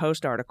Washington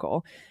Post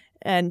article.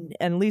 And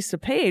Lisa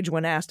Page,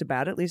 when asked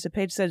about it, Lisa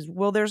Page says,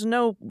 well, there's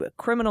no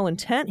criminal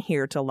intent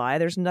here to lie.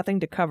 There's nothing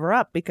to cover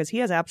up because he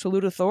has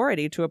absolute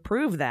authority to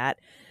approve that.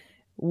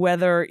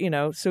 Whether,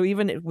 so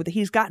even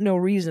he's got no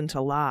reason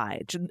to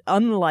lie,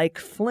 unlike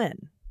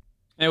Flynn.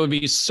 It would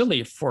be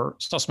silly for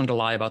Sussman to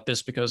lie about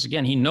this because,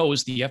 again, he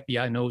knows the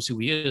FBI knows who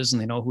he is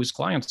and they know who his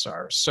clients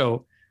are.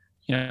 So,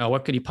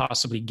 what could he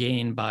possibly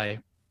gain by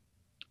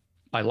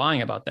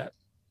lying about that?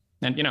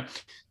 And,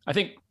 I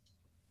think,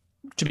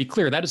 to be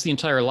clear, that is the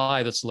entire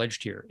lie that's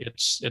alleged here.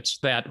 It's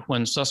that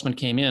when Sussman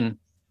came in,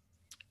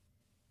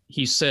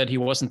 he said he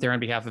wasn't there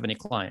on behalf of any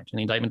client. And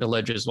the indictment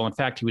alleges, well, in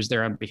fact, he was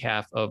there on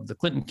behalf of the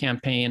Clinton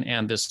campaign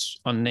and this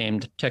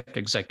unnamed tech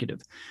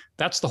executive.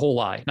 That's the whole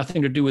lie.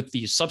 Nothing to do with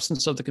the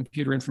substance of the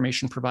computer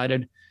information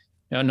provided.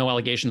 No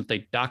allegation that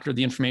they doctored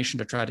the information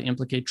to try to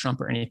implicate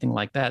Trump or anything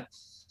like that.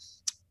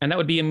 And that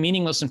would be a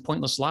meaningless and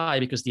pointless lie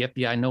because the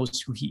FBI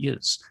knows who he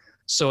is.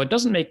 So it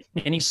doesn't make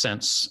any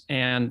sense.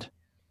 And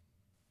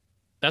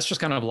that's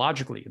just kind of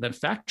logically. Then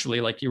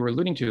factually, like you were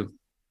alluding to,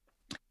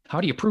 how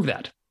do you prove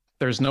that?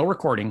 There's no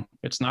recording.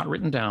 It's not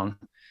written down.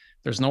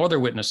 There's no other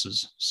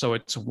witnesses. So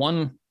it's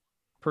one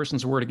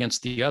person's word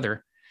against the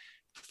other.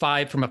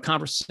 From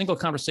a single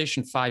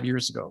conversation 5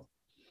 years ago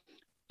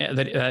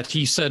that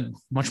he said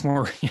much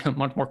more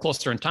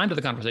closer in time to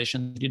the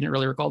conversation. He didn't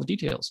really recall the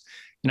details.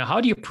 How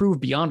do you prove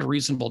beyond a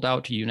reasonable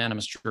doubt to a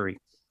unanimous jury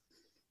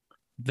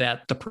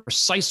that the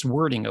precise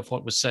wording of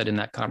what was said in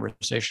that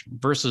conversation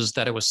versus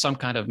that it was some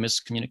kind of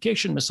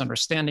miscommunication,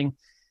 misunderstanding?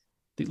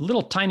 The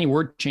little tiny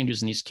word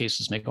changes in these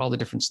cases make all the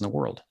difference in the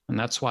world. And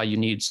that's why you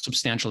need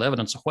substantial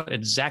evidence of what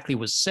exactly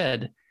was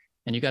said.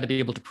 And you got to be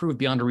able to prove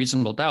beyond a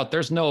reasonable doubt.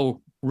 There's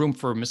no room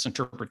for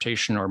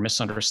misinterpretation or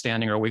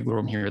misunderstanding or wiggle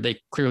room here. They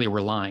clearly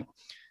were lying.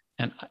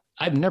 And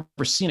I've never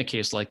seen a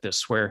case like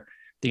this where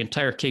the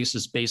entire case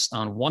is based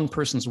on one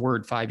person's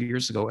word 5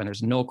 years ago and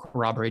there's no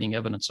corroborating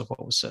evidence of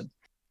what was said.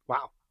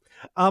 Wow.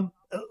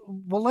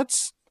 Well,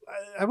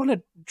 I want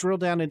to drill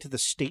down into the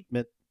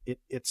statement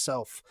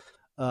itself.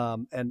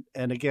 And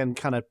again,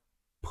 kind of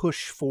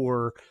push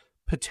for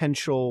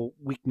potential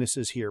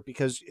weaknesses here,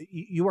 because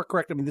you are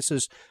correct. I mean, this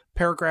is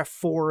paragraph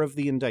 4 of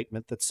the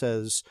indictment that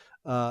says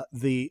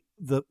the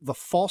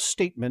false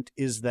statement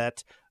is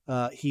that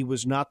he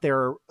was not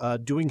there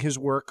doing his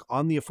work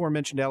on the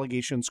aforementioned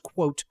allegations,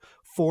 quote,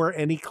 for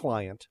any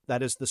client.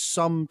 That is the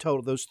sum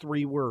total. Those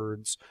 3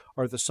 words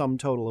are the sum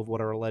total of what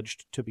are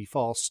alleged to be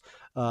false,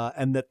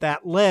 and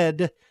that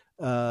led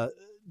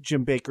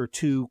Jim Baker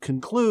to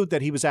conclude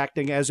that he was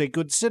acting as a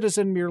good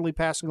citizen, merely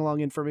passing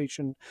along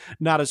information,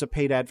 not as a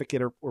paid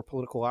advocate or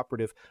political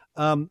operative.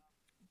 From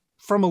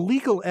a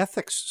legal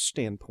ethics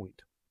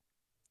standpoint,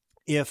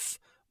 if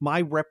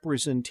my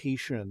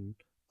representation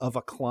of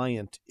a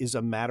client is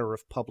a matter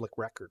of public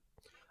record,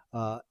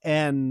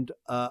 and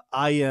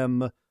I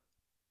am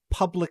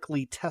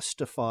publicly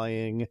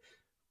testifying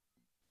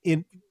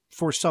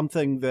for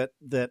something that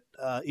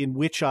in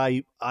which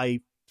I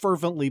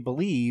fervently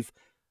believe,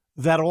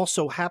 that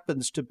also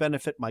happens to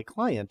benefit my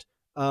client,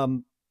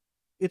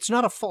 it's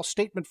not a false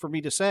statement for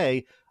me to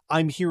say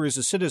I'm here as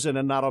a citizen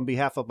and not on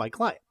behalf of my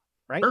client,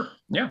 right? Sure.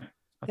 Yeah.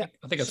 I think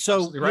that's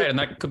absolutely right. And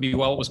that could be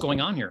what was going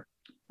on here.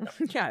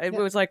 Yeah, it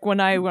was like when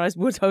I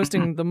was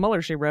hosting the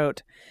Mueller, She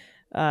Wrote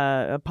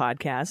a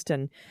podcast,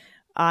 and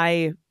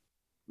I,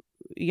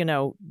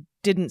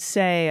 didn't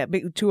say,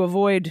 to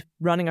avoid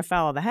running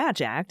afoul of the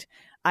Hatch Act,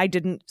 I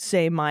didn't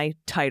say my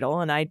title,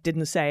 and I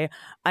didn't say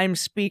I'm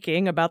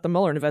speaking about the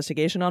Mueller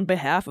investigation on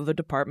behalf of the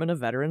Department of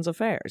Veterans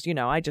Affairs.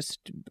 I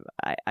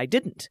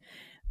didn't.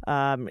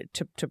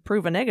 To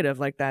prove a negative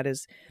like that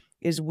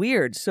is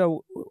weird.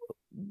 So,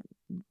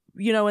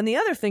 and the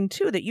other thing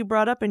too that you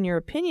brought up in your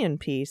opinion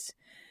piece,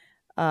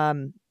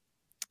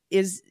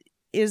 is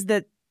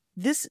that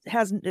this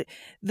has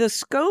the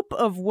scope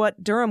of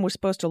what Durham was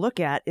supposed to look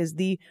at is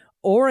the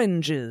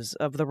oranges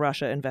of the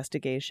Russia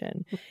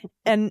investigation.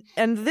 and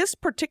this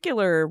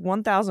particular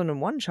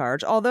 1001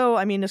 charge, although,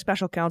 I mean, a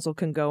special counsel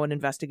can go and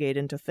investigate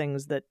into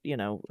things that,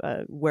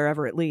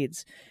 wherever it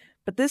leads.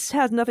 But this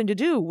has nothing to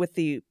do with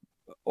the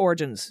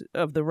origins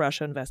of the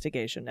Russia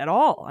investigation at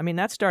all. I mean,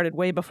 that started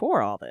way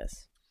before all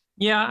this.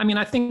 Yeah, I mean,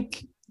 I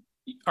think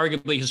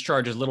arguably his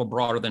charge is a little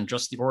broader than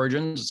just the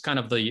origins. It's kind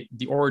of the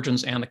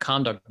origins and the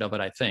conduct of it,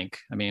 I think.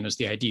 I mean, is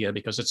the idea,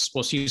 because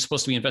he's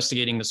supposed to be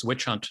investigating this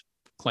witch hunt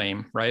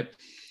claim, right?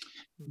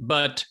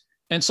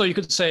 And so you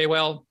could say,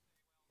 well,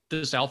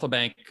 this Alpha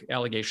Bank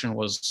allegation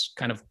was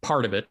kind of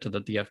part of it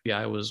that the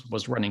FBI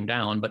was running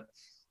down. But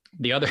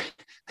the other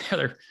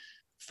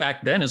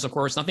fact then is, of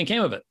course, nothing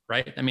came of it,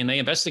 right? I mean, they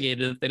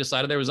investigated it. They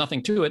decided there was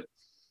nothing to it.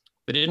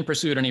 They didn't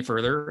pursue it any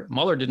further.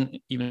 Mueller didn't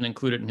even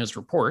include it in his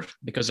report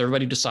because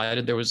everybody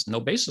decided there was no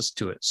basis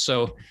to it.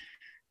 So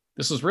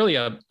this was really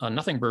a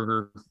nothing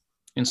burger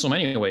in so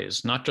many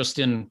ways, not just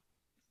in,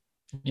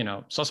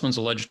 Sussman's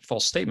alleged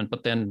false statement,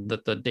 but then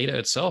that the data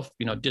itself,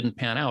 didn't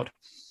pan out.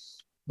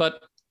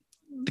 But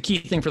the key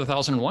thing for the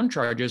 1001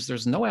 charge is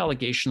there's no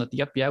allegation that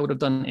the FBI would have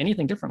done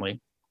anything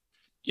differently.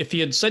 If he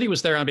had said he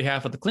was there on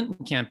behalf of the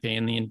Clinton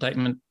campaign, the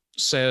indictment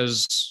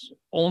says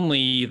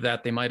only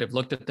that they might have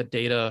looked at the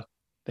data,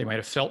 they might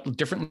have felt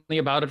differently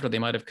about it, or they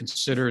might have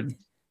considered,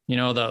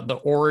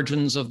 the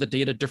origins of the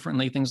data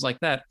differently, things like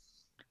that.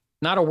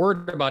 Not a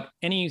word about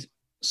any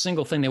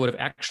single thing they would have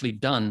actually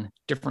done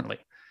differently,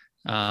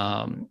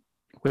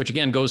 which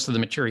again goes to the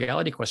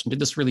materiality question. Did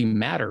this really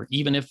matter,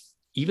 even if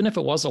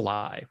it was a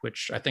lie,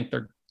 which I think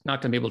they're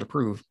not going to be able to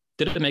prove?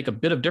 Did it make a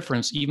bit of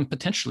difference, even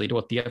potentially, to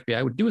what the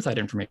FBI would do with that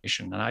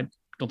information? And I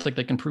don't think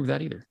they can prove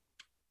that either.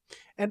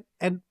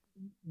 And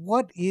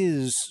what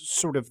is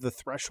sort of the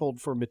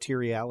threshold for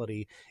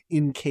materiality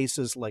in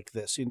cases like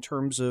this, in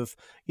terms of,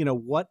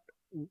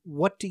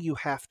 what do you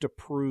have to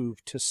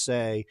prove to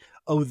say,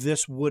 oh,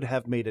 this would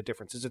have made a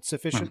difference? Is it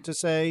sufficient to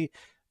say,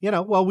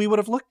 well, we would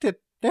have looked at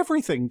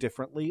everything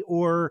differently?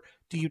 Or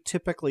do you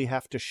typically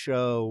have to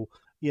show,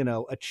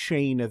 a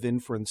chain of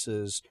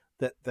inferences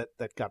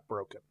that got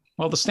broken?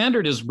 Well, the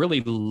standard is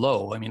really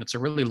low. I mean, it's a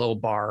really low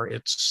bar.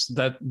 It's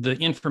that the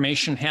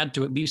information had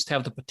to at least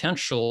have the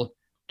potential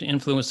to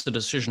influence the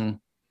decision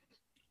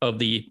of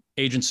the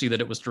agency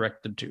that it was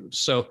directed to.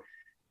 So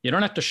you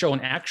don't have to show an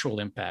actual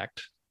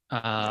impact.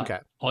 Okay.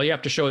 All you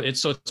have to show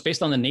it's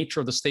based on the nature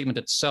of the statement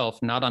itself,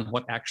 not on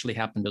what actually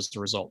happened as the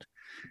result.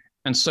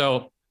 And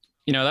so,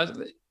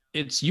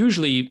 it's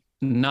usually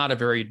not a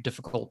very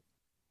difficult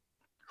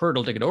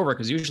hurdle to get over,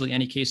 because usually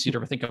any case you'd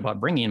ever think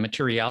about bringing in,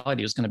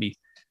 materiality is going to be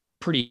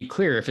pretty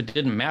clear. If it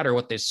didn't matter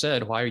what they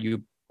said, why are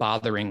you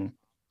bothering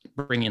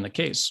bringing the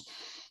case?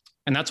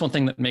 And that's one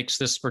thing that makes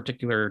this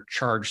particular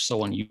charge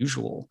so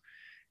unusual.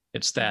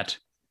 It's that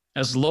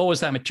as low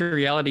as that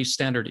materiality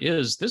standard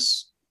is,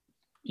 this,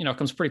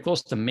 comes pretty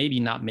close to maybe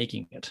not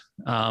making it.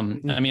 I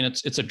mean,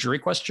 it's a jury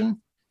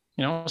question,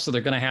 so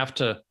they're going to have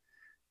to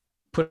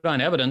put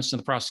on evidence in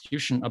the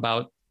prosecution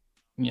about,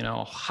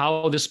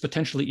 how this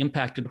potentially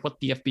impacted what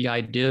the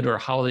FBI did, or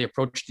how they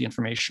approached the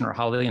information, or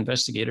how they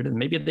investigated it. And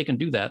maybe they can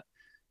do that.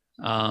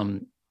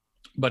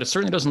 But it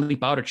certainly doesn't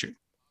leap out at you.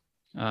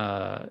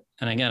 And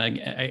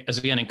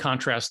again, in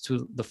contrast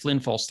to the Flynn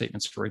false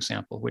statements, for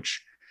example,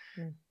 which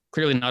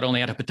clearly not only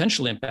had a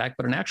potential impact,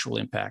 but an actual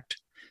impact.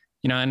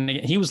 And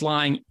he was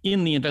lying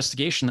in the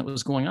investigation that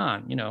was going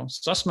on.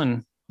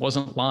 Sussman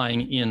wasn't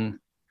lying in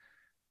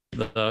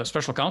the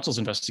special counsel's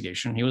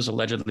investigation. He was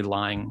allegedly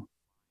lying,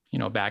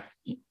 back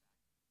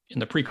in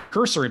the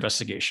precursor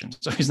investigation.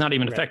 So he's not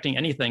even affecting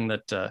anything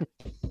that the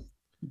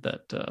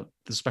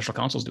special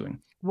counsel's doing.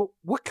 Well,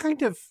 what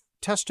kind of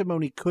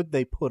testimony could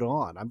they put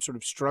on? I'm sort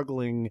of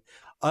struggling,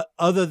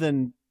 other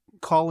than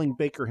calling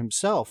Baker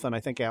himself. And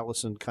I think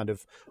Allison kind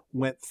of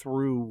went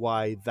through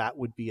why that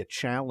would be a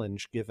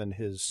challenge given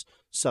his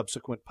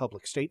subsequent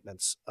public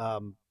statements.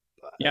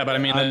 Yeah, but I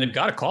mean, they've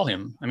got to call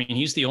him. I mean,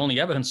 he's the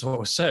only evidence of what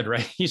was said,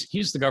 right?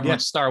 He's the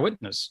government's star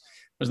witness.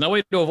 There's no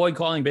way to avoid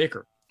calling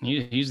Baker.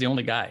 He's the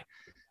only guy.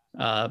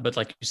 But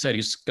like you said,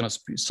 he's going to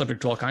be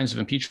subject to all kinds of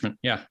impeachment.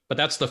 Yeah, but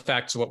that's the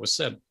facts of what was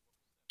said.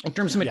 In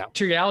terms of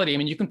materiality, I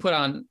mean, you can put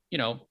on,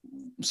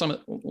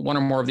 one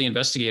or more of the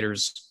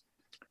investigators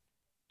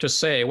to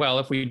say, well,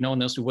 if we'd known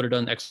this, we would have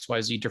done X,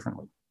 Y, Z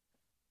differently.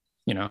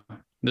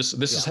 This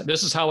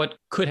is how it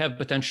could have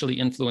potentially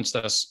influenced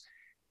us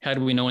had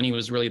we known he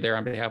was really there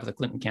on behalf of the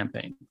Clinton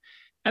campaign.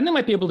 And they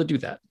might be able to do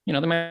that. They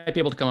might be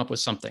able to come up with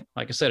something.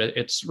 Like I said,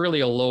 it's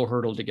really a low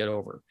hurdle to get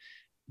over.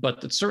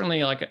 But it's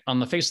certainly, like, on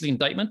the face of the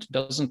indictment,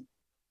 doesn't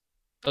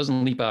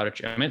leap out at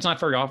you. I mean, it's not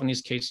very often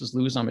these cases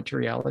lose on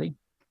materiality,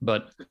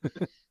 but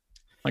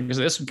like I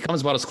said, this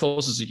comes about as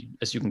close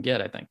as you can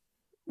get, I think.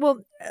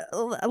 Well,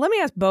 let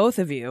me ask both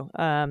of you,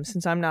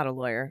 since I'm not a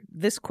lawyer,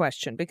 this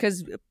question,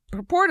 because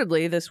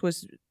purportedly this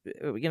was,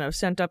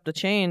 sent up the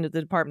chain to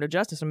the Department of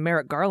Justice, and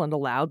Merrick Garland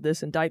allowed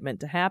this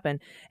indictment to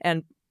happen.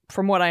 And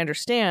from what I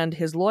understand,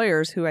 his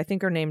lawyers, who I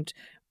think are named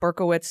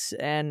Berkowitz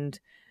and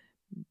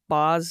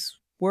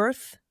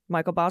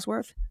Michael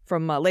Bosworth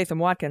from Latham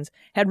Watkins,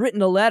 had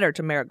written a letter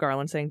to Merrick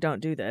Garland saying,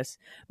 don't do this.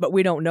 But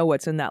we don't know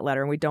what's in that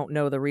letter, and we don't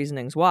know the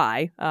reasonings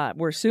why.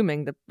 We're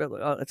assuming that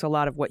it's a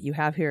lot of what you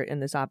have here in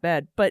this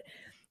op-ed. But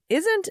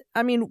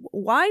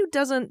why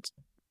doesn't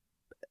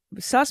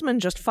Sussman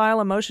just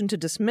file a motion to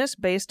dismiss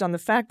based on the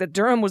fact that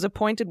Durham was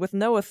appointed with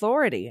no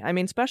authority? I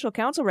mean, special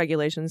counsel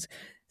regulations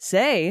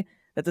say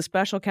that the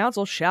special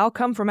counsel shall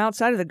come from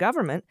outside of the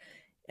government,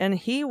 and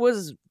he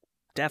was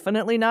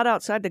definitely not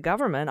outside the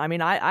government. I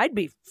mean, I'd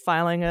be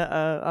filing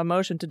a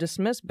motion to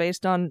dismiss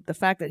based on the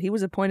fact that he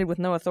was appointed with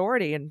no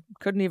authority and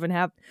couldn't even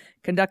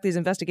conduct these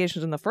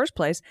investigations in the first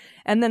place.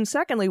 And then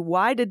secondly,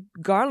 why did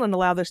Garland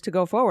allow this to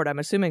go forward? I'm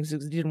assuming he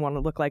didn't want to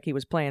look like he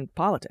was playing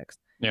politics.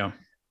 Yeah.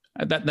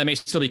 That may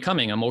still be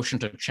coming, a motion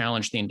to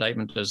challenge the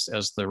indictment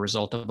as the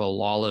result of a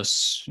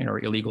lawless,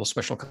 illegal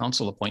special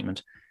counsel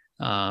appointment.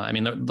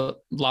 The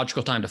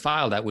logical time to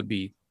file that would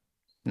be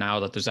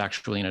now that there's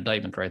actually an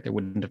indictment, right? There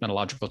wouldn't have been a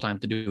logical time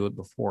to do it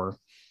before.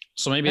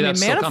 So maybe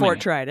that's still coming. Manafort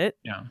tried it.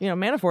 Yeah.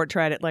 Manafort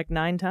tried it like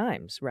 9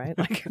 times, right?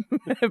 Like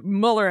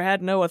Mueller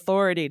had no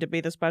authority to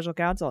be the special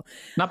counsel.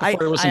 Not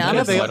before it was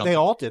indicted. They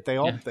all did. They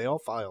all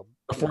filed.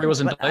 Before he was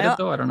indicted,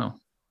 though? I don't know.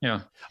 Yeah.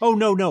 Oh,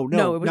 no.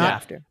 No, it was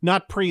after.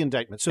 Not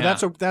pre-indictment. So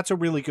that's a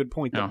really good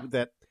point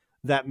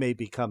that may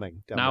be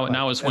coming.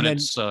 Now is when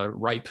it's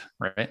ripe,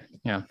 right?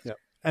 Yeah.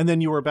 And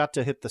then you were about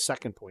to hit the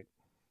second point.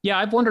 Yeah,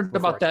 I've wondered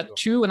about that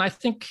too. And I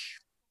think,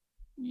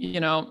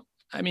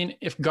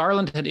 if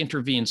Garland had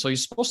intervened, so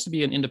he's supposed to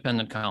be an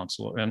independent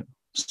counsel and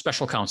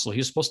special counsel.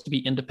 He's supposed to be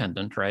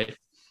independent, right?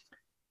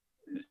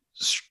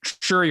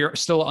 Sure, you're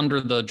still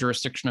under the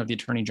jurisdiction of the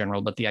Attorney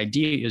General, but the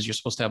idea is you're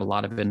supposed to have a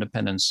lot of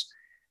independence.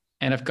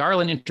 And if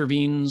Garland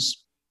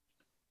intervenes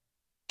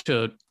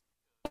to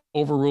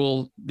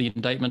overrule the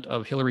indictment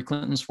of Hillary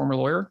Clinton's former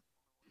lawyer,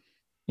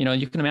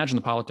 you can imagine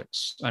the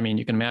politics. I mean,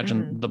 you can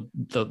imagine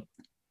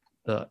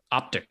the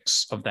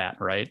optics of that,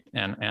 right?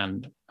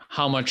 And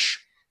how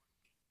much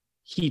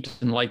heat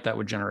and light that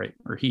would generate,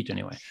 or heat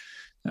anyway.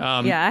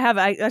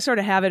 I sort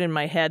of have it in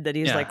my head that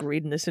he's like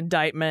reading this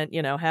indictment,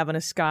 having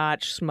a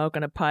scotch,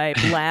 smoking a pipe,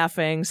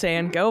 laughing,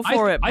 saying, go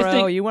for it,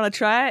 bro. You want to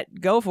try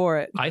it? Go for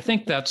it. I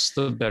think that's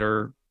the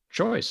better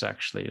choice,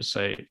 actually, to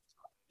say,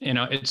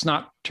 it's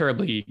not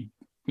terribly,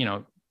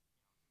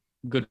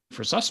 good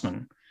for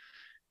Sussman.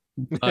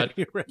 But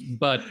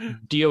but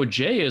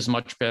DOJ is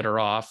much better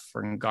off,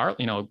 the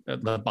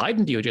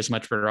Biden DOJ is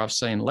much better off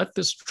saying, let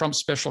this Trump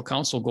special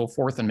counsel go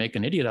forth and make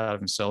an idiot out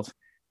of himself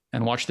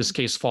and watch this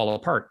case fall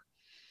apart.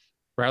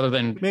 Rather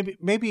than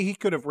maybe he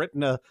could have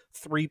written a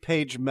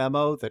 3-page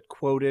memo that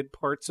quoted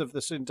parts of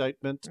this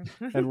indictment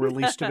and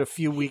released it a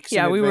few weeks.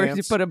 in we advance.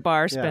 were to put a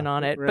bar spin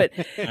on it, right.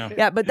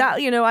 But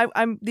that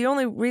I'm the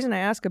only reason I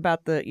ask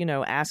about the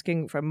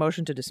asking for a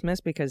motion to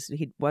dismiss because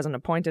he wasn't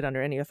appointed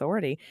under any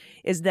authority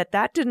is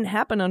that didn't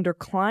happen under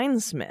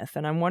Kleinsmith,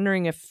 and I'm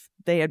wondering if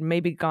they had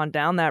maybe gone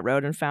down that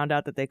road and found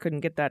out that they couldn't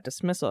get that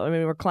dismissal. I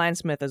mean, where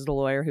Kleinsmith is the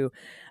lawyer who,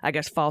 I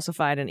guess,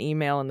 falsified an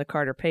email in the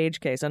Carter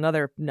Page case,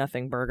 another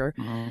nothing burger.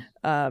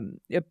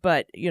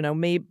 But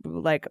maybe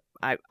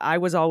I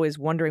was always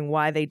wondering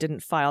why they didn't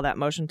file that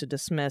motion to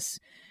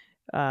dismiss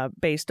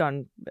based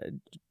on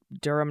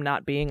Durham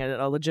not being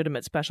a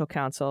legitimate special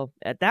counsel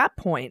at that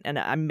point. And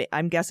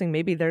I'm guessing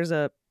maybe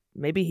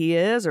he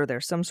is, or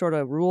there's some sort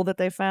of rule that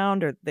they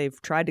found, or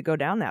they've tried to go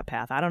down that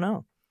path. I don't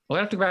know. Well,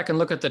 I have to go back and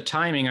look at the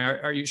timing.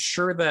 Are you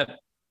sure that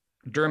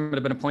Durham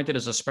had been appointed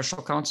as a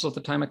special counsel at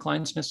the time of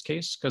Kleinsmith's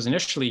case? Because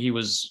initially he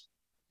was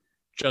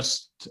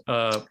just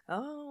special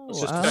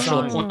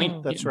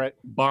appointment. That's right.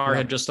 Barr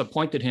had just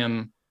appointed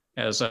him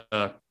as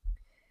a.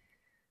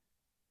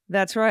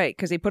 That's right,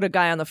 because he put a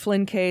guy on the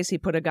Flynn case. He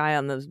put a guy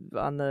on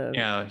the.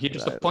 Yeah, he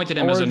just appointed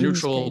him as a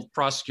neutral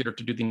prosecutor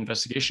to do the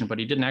investigation, but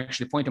he didn't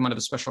actually appoint him under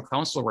the special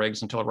counsel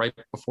regs until right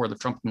before the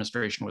Trump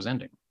administration was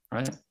ending.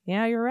 Right.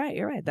 Yeah, you're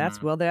right. That's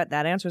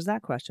that answers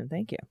that question.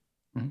 Thank you.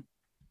 Mm-hmm.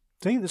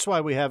 See, that's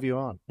why we have you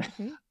on.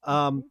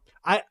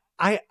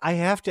 I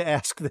have to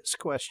ask this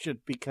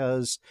question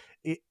because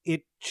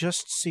it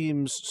just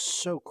seems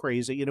so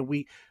crazy.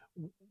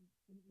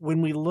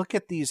 When we look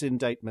at these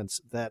indictments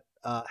that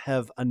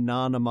have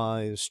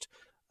anonymized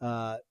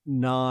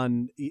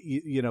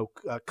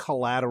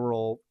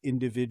collateral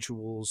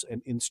individuals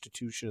and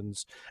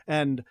institutions,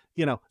 and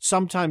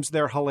sometimes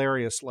they're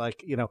hilarious,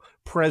 like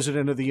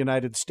President of the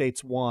United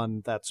States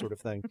won, that sort of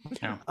thing.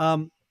 Yeah.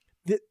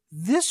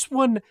 This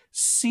one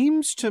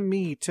seems to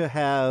me to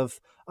have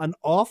an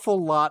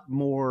awful lot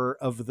more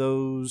of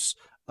those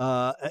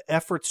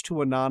efforts to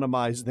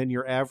anonymize than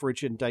your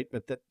average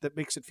indictment that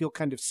makes it feel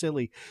kind of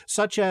silly,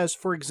 such as,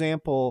 for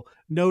example,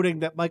 noting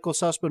that Michael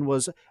Sussman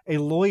was a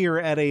lawyer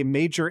at a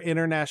major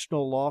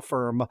international law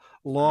firm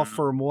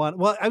one.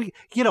 Well, I mean,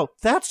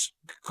 that's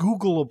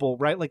Googleable,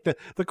 right? Like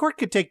the court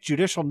could take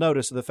judicial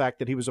notice of the fact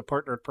that he was a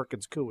partner at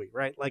Perkins Coie,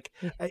 right? Like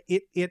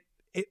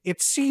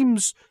it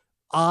seems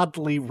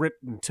oddly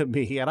written to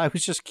me, and I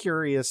was just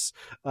curious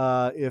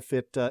if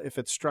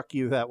it struck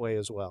you that way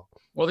as well.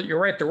 Well,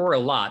 you're right. There were a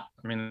lot.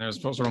 I mean,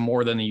 there's sort of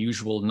more than the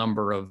usual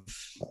number of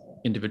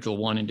individual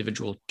 1,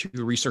 individual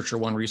 2, researcher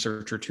 1,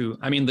 researcher 2.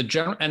 I mean,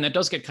 and it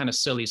does get kind of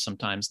silly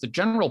sometimes. The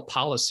general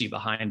policy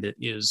behind it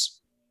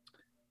is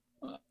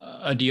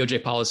a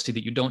DOJ policy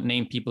that you don't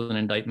name people in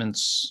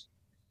indictments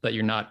that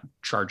you're not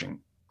charging,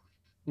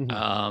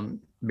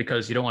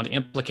 because you don't want to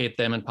implicate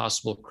them in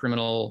possible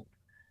criminal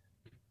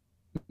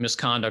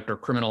misconduct or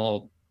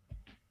criminal,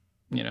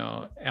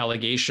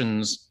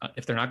 allegations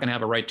if they're not going to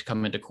have a right to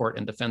come into court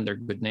and defend their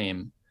good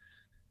name.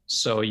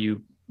 So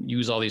you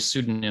use all these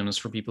pseudonyms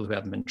for people who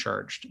haven't been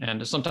charged.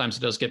 And sometimes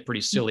it does get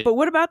pretty silly. But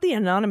what about the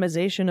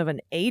anonymization of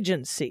an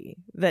agency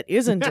that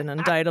isn't an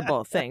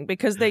indictable thing?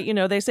 Because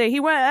they say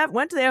he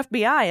went to the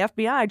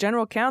FBI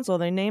general counsel,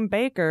 they name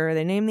Baker,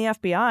 they name the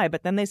FBI,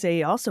 but then they say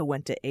he also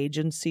went to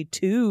agency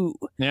 2.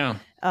 Yeah.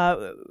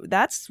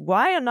 That's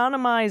why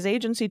anonymize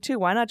agency 2.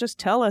 Why not just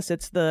tell us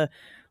it's the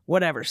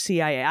whatever,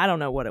 CIA? I don't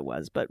know what it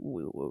was, but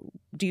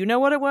do you know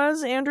what it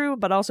was, Andrew?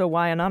 But also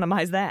why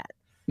anonymize that?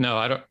 No,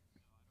 I don't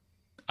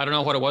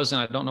know what it was,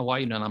 and I don't know why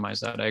you anonymize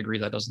that. I agree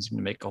that doesn't seem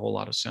to make a whole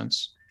lot of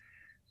sense.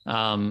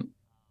 You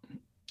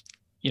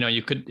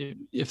could,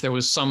 if there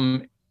was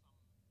some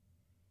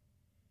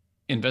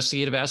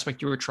investigative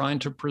aspect you were trying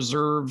to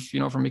preserve,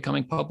 from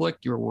becoming public,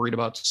 you were worried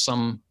about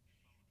some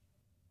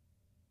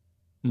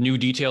new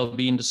detail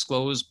being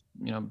disclosed,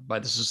 by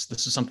this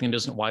is something that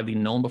isn't widely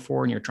known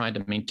before, and you're trying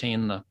to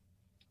maintain the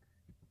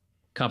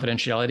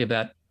confidentiality of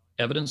that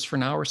evidence for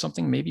now or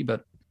something, maybe,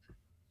 but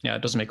yeah,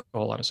 it doesn't make a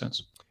whole lot of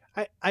sense.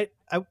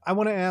 I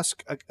want to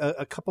ask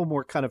a couple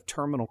more kind of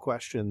terminal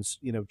questions,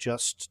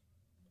 just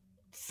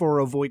for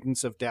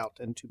avoidance of doubt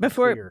and to be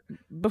clear.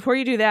 Before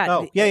you do that.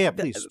 Oh, yeah,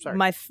 please. Sorry.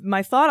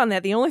 My thought on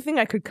that, the only thing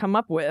I could come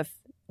up with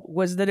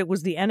was that it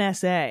was the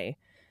NSA.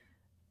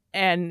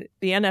 And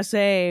the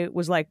NSA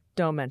was like,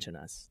 don't mention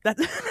us.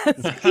 That's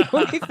the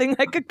only thing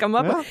I could come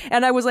up with.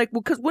 And I was like, well,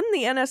 because wouldn't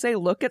the NSA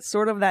look at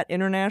sort of that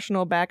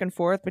international back and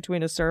forth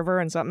between a server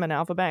and something in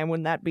Alphabet? And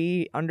wouldn't that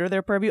be under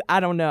their purview? I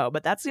don't know.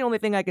 But that's the only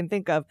thing I can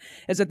think of,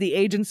 is that the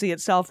agency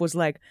itself was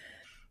like,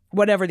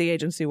 whatever the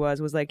agency was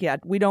like, yeah,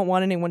 we don't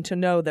want anyone to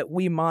know that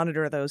we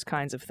monitor those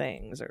kinds of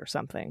things or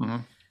something. Mm-hmm.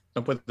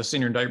 Don't put the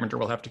senior indictment or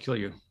we'll have to kill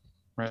you.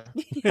 Right.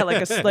 Yeah, like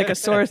a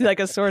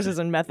sources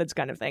and methods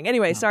kind of thing.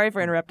 Anyway, sorry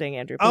for interrupting,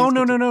 Andrew. Please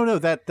no.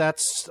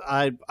 That's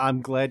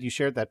I'm glad you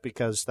shared that,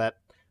 because that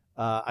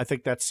I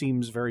think that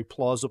seems very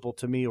plausible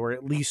to me, or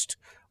at least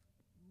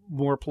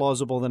more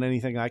plausible than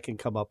anything I can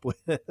come up with.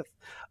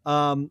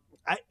 I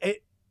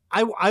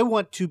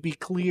want to be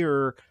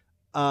clear.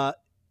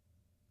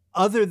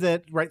 Other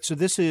than so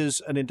this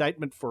is an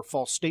indictment for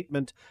false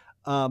statement.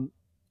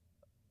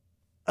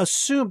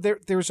 Assume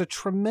there's a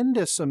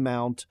tremendous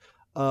amount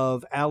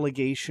of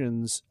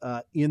allegations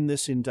in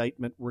this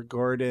indictment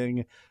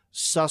regarding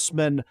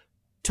Sussman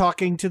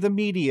talking to the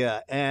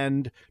media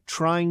and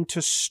trying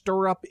to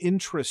stir up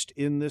interest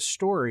in this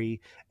story.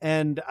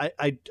 And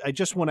I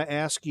just want to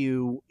ask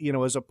you,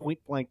 as a point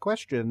blank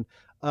question,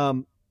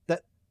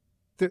 that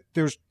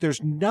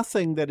there's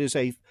nothing that is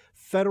a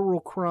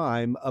federal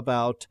crime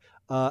about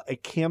a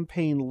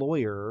campaign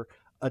lawyer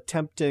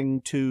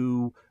attempting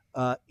to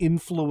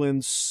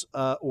influence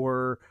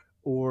or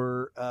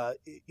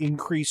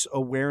increase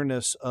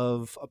awareness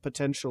of a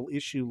potential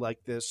issue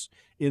like this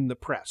in the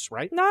press,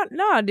 right?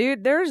 No,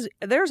 dude. There's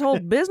whole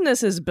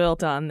businesses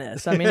built on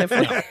this. I mean, if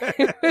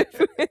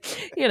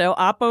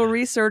Oppo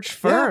research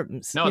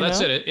firms. No,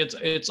 that's it.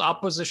 It's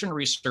opposition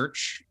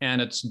research,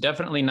 and it's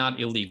definitely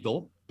not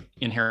illegal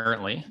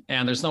inherently.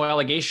 And there's no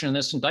allegation in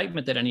this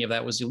indictment that any of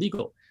that was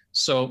illegal.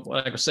 So,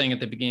 like I was saying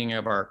at the beginning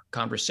of our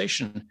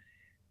conversation,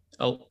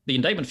 the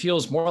indictment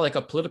feels more like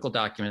a political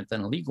document than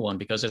a legal one,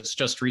 because it's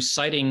just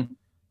reciting,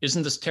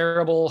 isn't this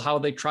terrible how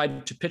they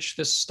tried to pitch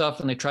this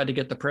stuff and they tried to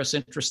get the press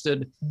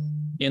interested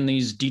in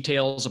these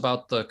details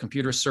about the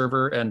computer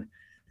server. And,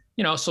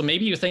 so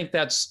maybe you think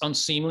that's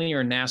unseemly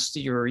or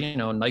nasty or,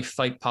 knife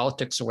fight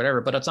politics or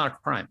whatever, but it's not a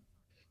crime.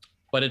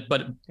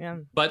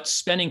 But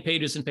spending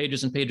pages and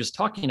pages and pages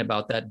talking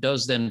about that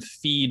does then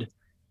feed,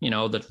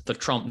 the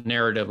Trump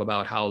narrative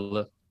about how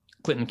the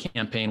Clinton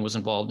campaign was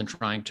involved in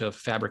trying to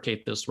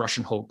fabricate this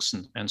Russian hoax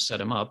and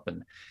set him up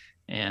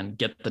and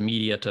get the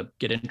media to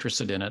get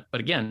interested in it.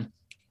 But again,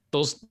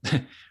 those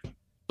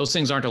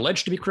things aren't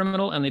alleged to be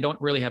criminal, and they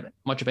don't really have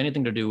much of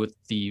anything to do with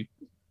the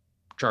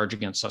charge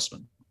against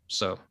Sussman.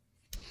 So,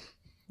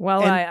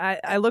 well,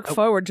 I look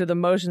forward to the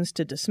motions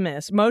to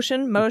dismiss.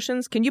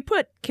 Motions. Can you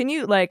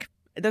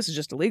this is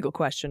just a legal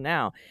question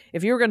now.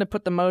 If you were going to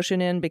put the motion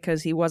in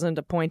because he wasn't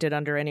appointed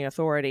under any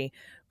authority,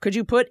 could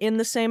you put in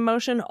the same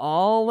motion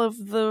all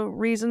of the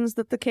reasons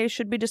that the case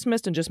should be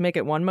dismissed and just make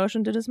it one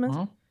motion to dismiss?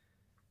 Uh-huh.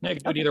 Yeah, you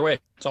can do it either way.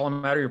 It's all a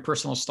matter of your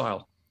personal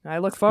style. I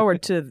look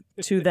forward to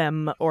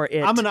them or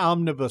it. I'm an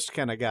omnibus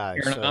kind of guy.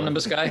 You're an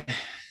omnibus guy?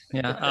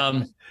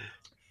 Yeah.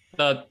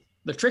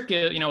 The trick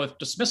is, with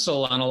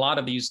dismissal on a lot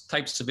of these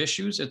types of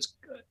issues,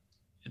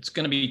 it's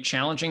going to be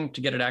challenging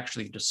to get it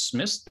actually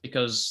dismissed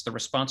because the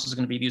response is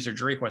going to be, these are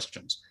jury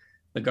questions.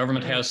 The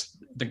government has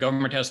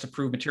to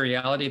prove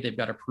materiality. They've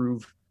got to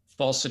prove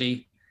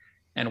falsity.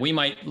 And we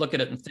might look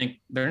at it and think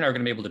they're never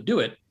going to be able to do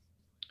it.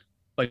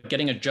 But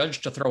getting a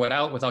judge to throw it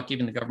out without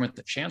giving the government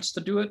the chance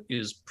to do it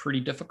is pretty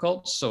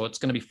difficult. So it's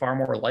going to be far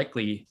more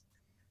likely,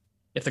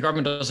 if the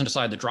government doesn't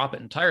decide to drop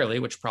it entirely,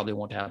 which probably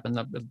won't happen,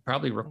 that would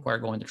probably require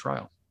going to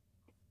trial.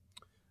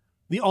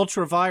 The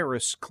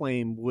ultra-virus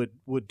claim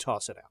would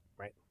toss it out,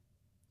 right?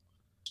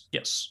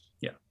 Yes.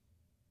 Yeah.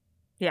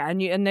 Yeah,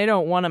 and they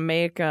don't want to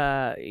make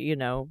they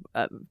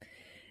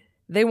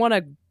want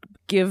to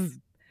give,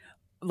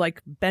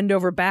 like, bend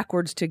over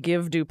backwards to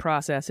give due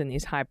process in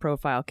these high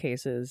profile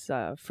cases,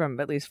 from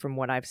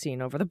what I've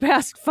seen over the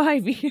past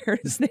 5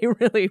 years. They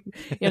really,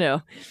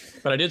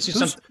 But I did see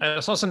I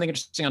saw something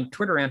interesting on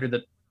Twitter, Andrew,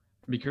 that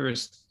I'd be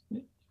curious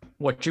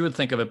what you would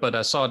think of it, but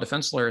I saw a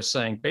defense lawyer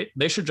saying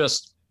they should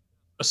just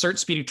assert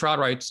speedy trial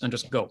rights and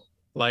just go.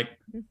 Like,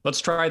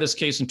 let's try this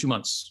case in 2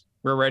 months.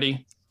 We're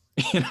ready.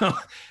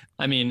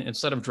 I mean,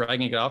 instead of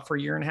dragging it out for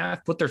a year and a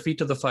half, put their feet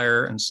to the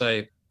fire and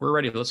say, we're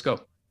ready, let's go.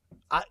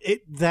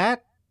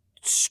 That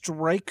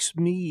strikes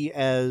me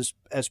as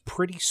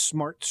pretty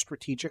smart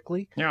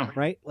strategically. Yeah.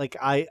 Right. Like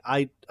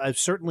I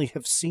certainly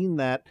have seen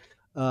that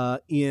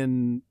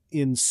in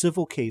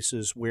civil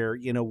cases where,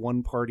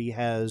 one party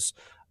has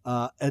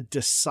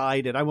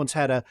decided. I once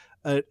had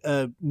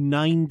a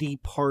 90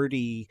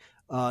 party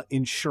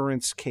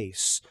insurance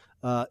case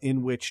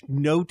in which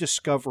no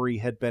discovery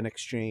had been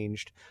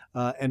exchanged.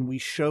 And we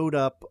showed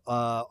up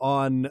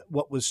on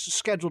what was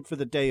scheduled for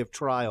the day of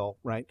trial,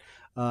 right?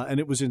 And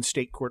it was in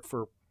state court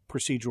for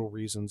procedural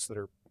reasons that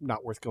are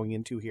not worth going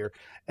into here.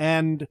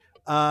 And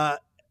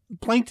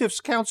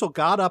plaintiff's counsel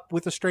got up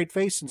with a straight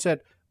face and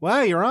said,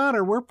 well, Your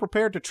Honor, we're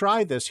prepared to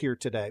try this here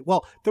today.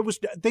 Well,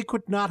 they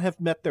could not have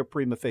met their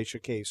prima facie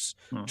case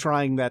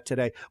trying that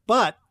today.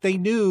 But they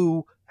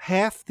knew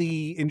half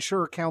the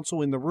insurer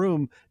counsel in the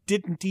room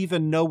didn't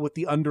even know what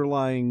the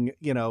underlying,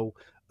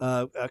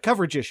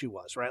 coverage issue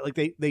was, right? Like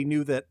they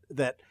knew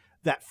that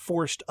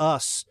forced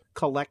us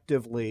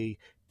collectively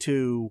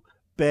to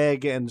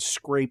beg and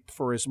scrape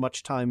for as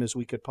much time as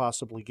we could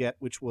possibly get,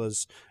 which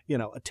was,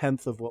 a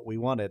tenth of what we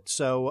wanted.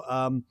 So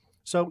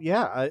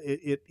yeah,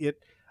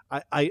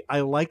 I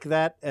like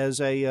that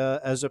as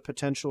a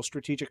potential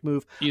strategic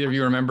move. Either of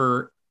you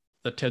remember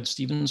the Ted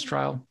Stevens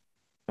trial,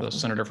 the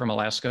senator from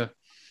Alaska?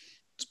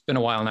 It's been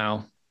a while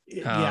now.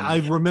 Yeah, I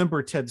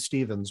remember Ted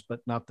Stevens, but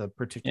not the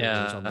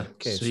particulars on the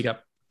case. So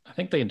I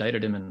think they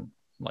indicted him in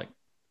like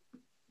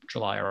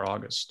July or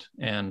August,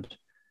 and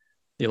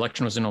the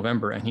election was in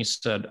November, and he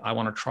said, I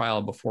want a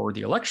trial before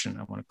the election.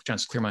 I want a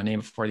chance to clear my name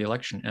before the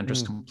election, and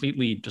just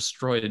completely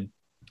destroyed.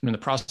 The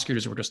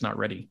prosecutors were just not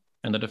ready.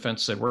 And the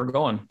defense said, we're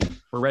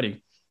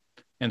ready.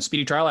 And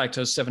Speedy Trial Act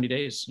has 70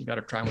 days. You got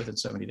to try them within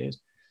 70 days.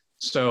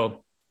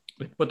 So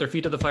they put their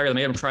feet to the fire. They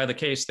made him try the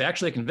case. They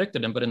actually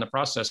convicted him, but in the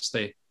process,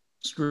 they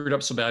screwed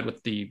up so bad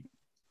with the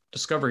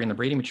discovery and the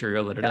Brady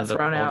material that it ended up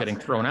all getting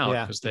thrown out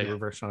because they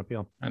reversed on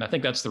appeal. And I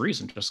think that's the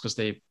reason, just because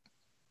they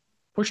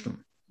pushed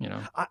him.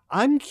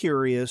 I'm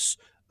curious,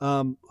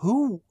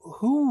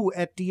 who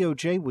at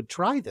DOJ would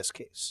try this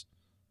case?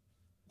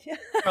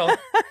 Well,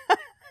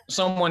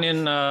 someone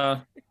in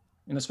the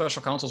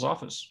special counsel's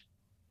office.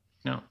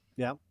 Yeah.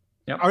 Yep.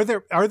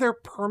 Are there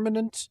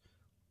permanent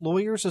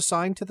lawyers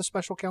assigned to the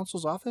special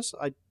counsel's office?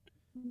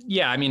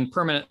 Yeah, I mean,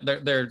 permanent.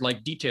 They're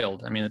like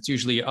detailed. I mean, it's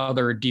usually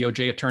other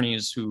DOJ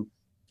attorneys who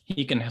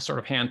he can sort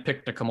of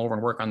handpick to come over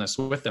and work on this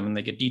with them, and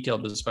they get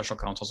detailed to the special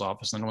counsel's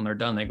office. And then when they're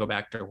done, they go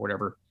back to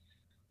whatever.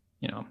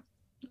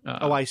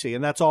 I see.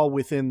 And that's all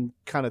within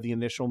kind of the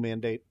initial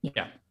mandate.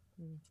 Yeah.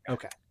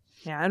 Okay.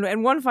 Yeah.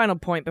 And one final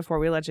point before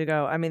we let you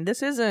go. I mean,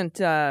 this isn't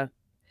the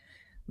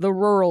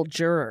rural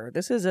juror.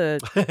 This is a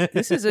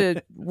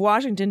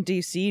Washington,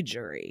 D.C.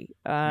 jury.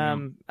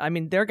 I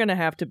mean, they're going to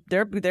have to,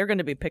 they're going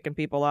to be picking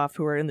people off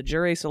who are in the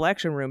jury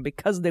selection room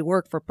because they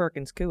work for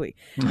Perkins Coie.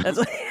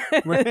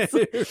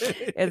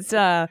 It's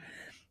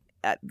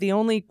the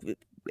only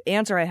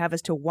answer I have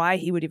as to why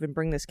he would even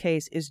bring this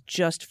case is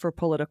just for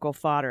political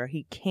fodder.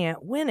 He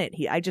can't win it.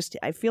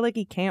 I feel like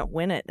he can't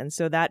win it. And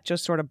so that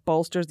just sort of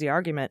bolsters the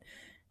argument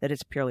that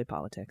it's purely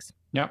politics.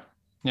 Yeah.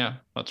 Yeah,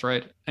 that's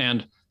right.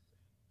 And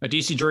a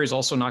DC jury is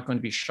also not going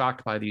to be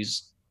shocked by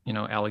these,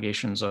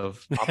 allegations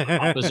of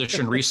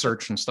opposition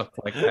research and stuff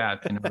like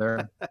that.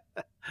 They're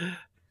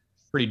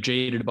pretty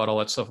jaded about all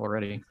that stuff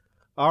already.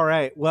 All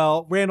right.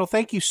 Well, Randall,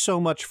 thank you so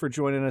much for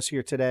joining us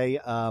here today.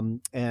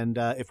 And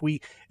if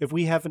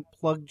we haven't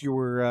plugged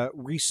your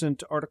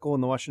recent article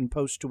in the Washington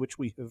Post, to which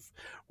we have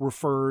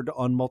referred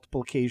on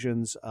multiple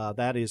occasions,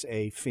 that is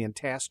a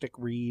fantastic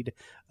read.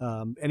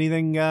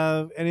 Anything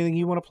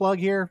you want to plug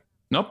here?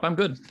 Nope, I'm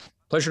good.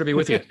 Pleasure to be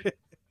with you.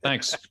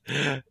 Thanks.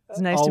 It's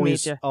nice to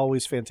meet you.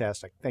 Always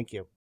fantastic. Thank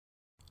you.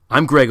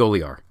 I'm Greg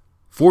Olear.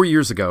 4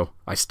 years ago,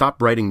 I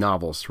stopped writing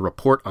novels to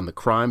report on the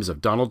crimes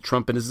of Donald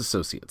Trump and his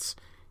associates.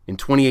 In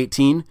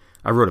 2018,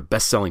 I wrote a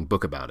best-selling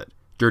book about it,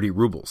 Dirty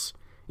Rubles.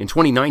 In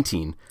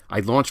 2019, I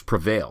launched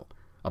Prevail,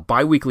 a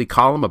bi-weekly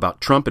column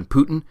about Trump and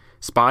Putin,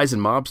 spies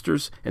and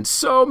mobsters, and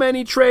so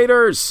many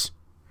traitors.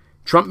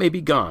 Trump may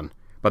be gone,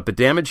 but the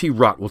damage he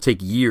wrought will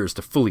take years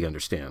to fully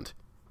understand.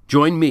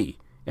 Join me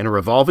and a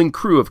revolving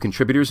crew of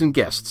contributors and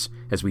guests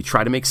as we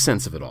try to make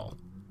sense of it all.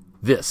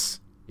 This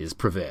is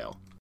Prevail.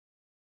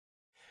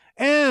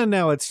 And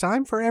now it's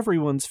time for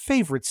everyone's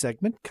favorite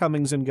segment,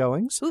 Comings and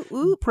Goings. Ooh,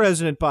 ooh.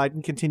 President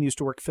Biden continues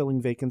to work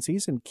filling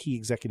vacancies in key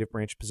executive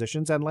branch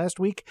positions, and last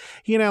week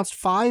he announced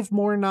 5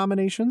 more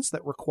nominations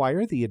that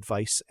require the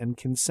advice and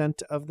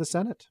consent of the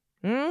Senate.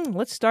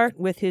 Let's start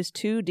with his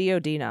 2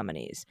 DOD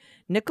nominees.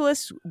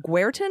 Nicholas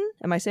Guertin,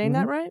 am I saying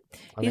that right?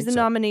 He's the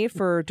nominee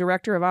for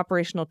Director of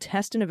Operational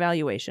Test and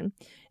Evaluation.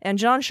 And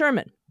John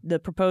Sherman, the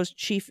proposed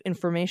Chief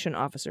Information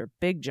Officer.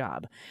 Big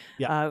job.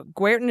 Yeah.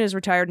 Guertin is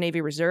retired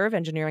Navy Reserve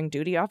Engineering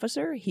Duty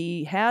Officer.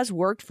 He has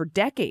worked for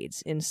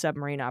decades in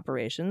submarine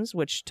operations,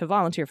 which to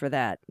volunteer for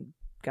that,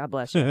 God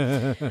bless you.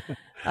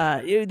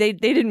 They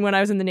didn't, when I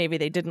was in the Navy,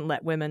 they didn't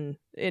let women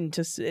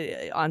into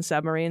on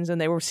submarines,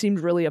 and they seemed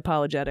really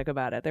apologetic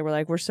about it. They were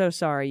like, "We're so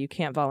sorry, you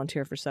can't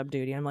volunteer for sub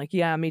duty." I'm like,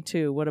 "Yeah, me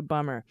too. What a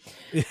bummer."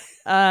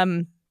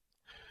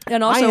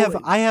 And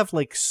also, I have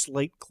like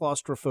slight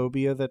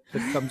claustrophobia that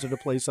comes into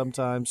play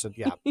sometimes, and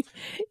yeah.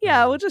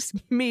 Yeah, well, just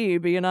me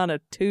being on a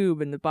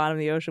tube in the bottom of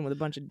the ocean with a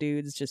bunch of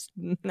dudes, just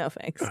no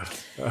thanks.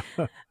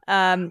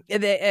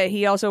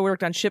 He also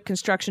worked on ship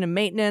construction and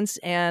maintenance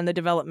and the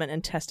development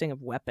and testing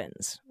of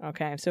weapons.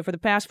 Okay, so for the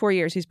past 4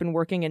 years, he's been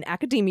working in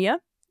academia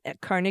at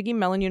Carnegie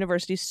Mellon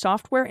University's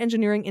Software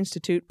Engineering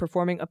Institute,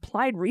 performing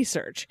applied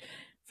research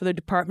for the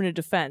Department of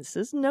Defense.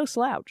 This is no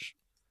slouch.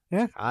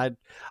 Yeah,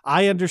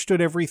 I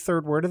understood every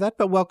third word of that,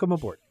 but welcome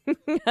aboard.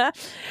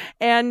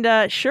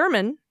 And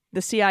Sherman,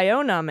 the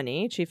CIO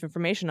nominee, Chief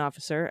Information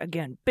Officer,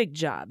 again, big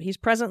job. He's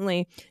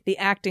presently the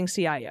acting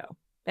CIO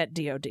at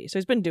DOD, so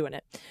he's been doing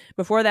it.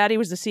 Before that, he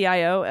was the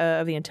CIO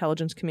of the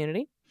intelligence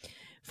community.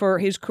 For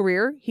his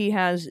career, he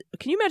has,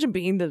 can you imagine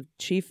being the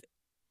Chief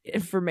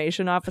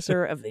Information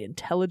Officer of the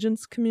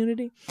intelligence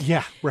community?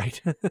 Yeah,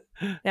 right.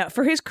 Now,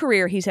 for his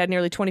career, he's had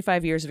nearly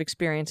 25 years of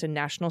experience in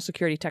national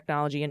security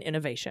technology and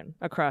innovation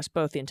across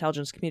both the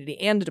intelligence community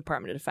and the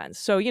Department of Defense.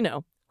 So,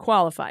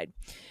 qualified,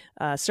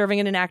 serving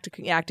in an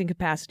acting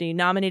capacity,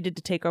 nominated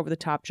to take over the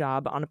top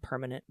job on a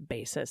permanent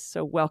basis.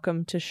 So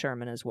welcome to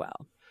Sherman as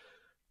well.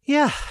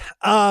 Yeah.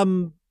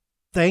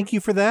 Thank you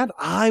for that.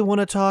 I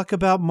want to talk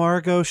about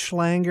Margot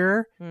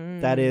Schlanger.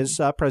 That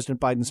is President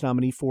Biden's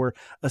nominee for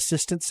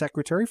Assistant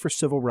Secretary for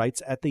Civil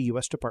Rights at the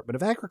U.S. Department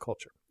of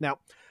Agriculture. Now,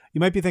 you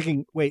might be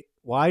thinking, wait,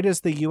 why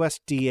does the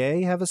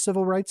USDA have a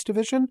civil rights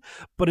division?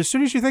 But as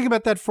soon as you think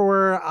about that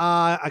for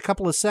a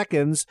couple of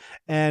seconds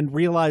and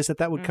realize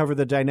that would cover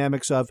the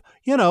dynamics of,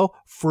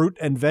 fruit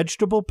and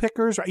vegetable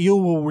pickers, you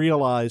will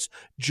realize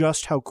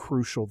just how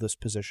crucial this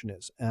position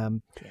is.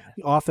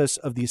 The Office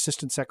of the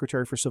Assistant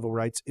Secretary for Civil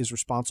Rights is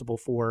responsible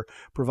for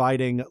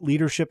providing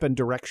leadership and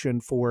direction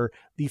for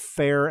the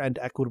fair and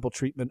equitable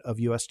treatment of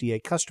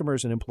USDA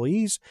customers and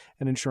employees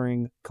and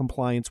ensuring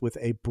compliance with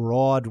a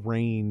broad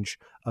range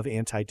of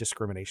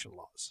anti-discrimination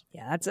laws.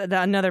 Yeah, that's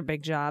another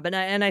big job.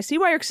 And I see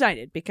why you're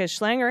excited, because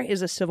Schlanger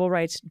is a civil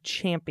rights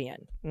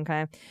champion.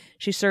 Okay,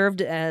 she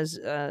served as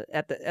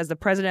the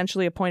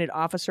presidentially appointed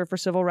officer for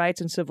civil rights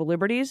and civil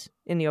liberties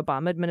in the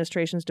Obama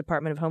administration's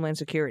Department of Homeland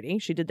Security.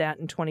 She did that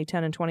in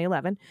 2010 and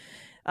 2011.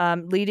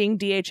 Leading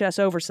DHS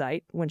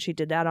oversight when she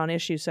did that on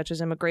issues such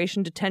as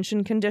immigration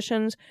detention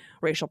conditions,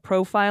 racial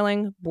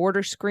profiling,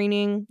 border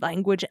screening,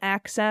 language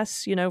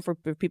access, for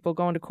people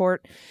going to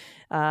court,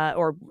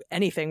 or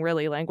anything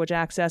really, language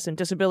access and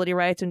disability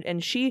rights.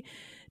 And she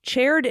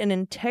chaired an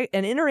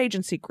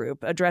interagency group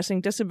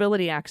addressing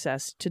disability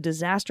access to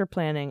disaster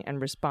planning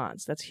and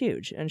response. That's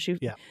huge. And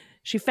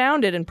she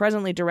founded and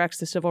presently directs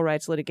the Civil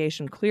Rights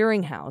Litigation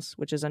Clearinghouse,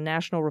 which is a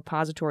national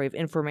repository of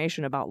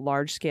information about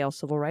large-scale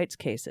civil rights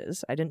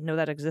cases. I didn't know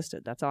that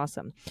existed. That's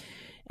awesome.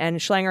 And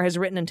Schlanger has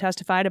written and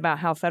testified about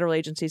how federal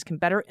agencies can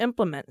better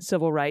implement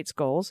civil rights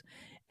goals,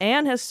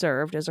 and has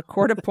served as a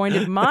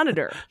court-appointed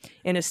monitor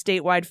in a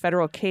statewide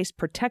federal case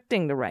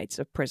protecting the rights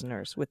of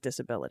prisoners with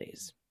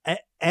disabilities.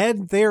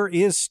 And there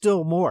is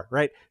still more,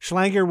 right?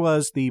 Schlanger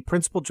was the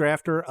principal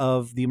drafter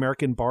of the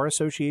American Bar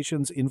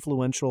Association's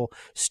influential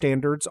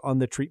standards on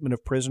the treatment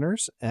of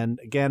prisoners. And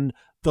again,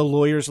 the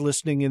lawyers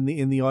listening in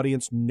the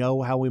audience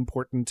know how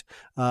important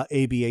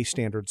ABA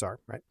standards are,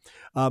 right?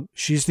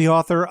 She's the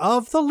author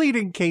of the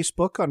leading case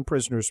book on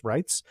prisoners'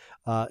 rights.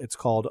 It's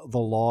called The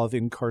Law of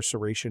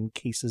Incarceration,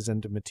 Cases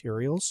and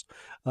Materials.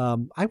 I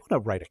want to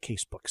write a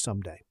case book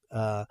someday.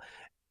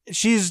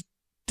 She's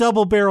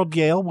double-barreled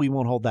Yale. We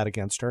won't hold that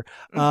against her.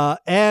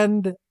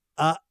 And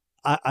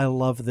I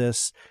love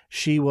this.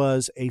 She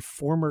was a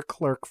former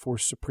clerk for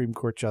Supreme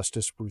Court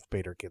Justice Ruth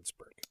Bader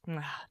Ginsburg.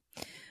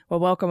 Well,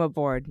 welcome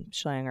aboard,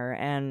 Schlanger.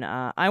 And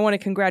I want to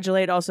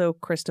congratulate also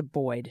Krista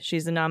Boyd.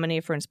 She's the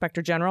nominee for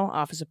Inspector General,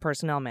 Office of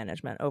Personnel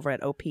Management over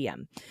at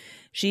OPM.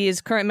 She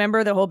is current member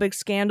of the whole big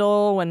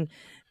scandal when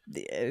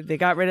they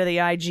got rid of the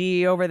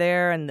IG over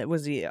there, and it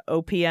was the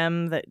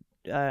OPM that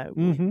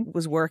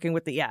was working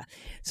with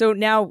So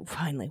now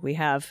finally we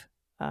have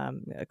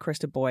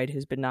Krista Boyd,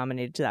 who's been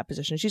nominated to that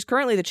position. She's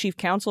currently the chief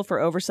counsel for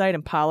oversight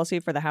and policy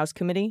for the House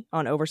Committee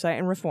on Oversight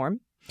and Reform.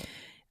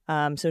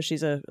 So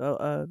she's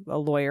a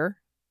lawyer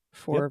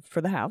for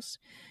the House.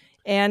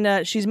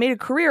 And she's made a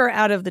career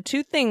out of the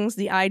two things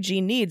the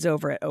IG needs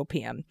over at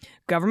OPM: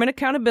 government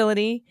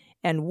accountability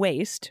and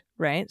waste,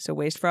 right? So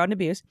waste, fraud, and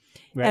abuse,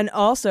 right. And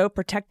also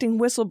protecting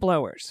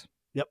whistleblowers.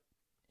 Yep.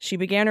 She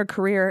began her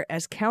career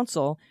as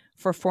counsel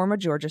for former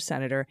Georgia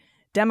Senator,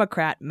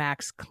 Democrat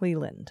Max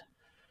Cleland.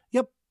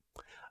 Yep.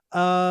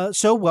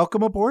 So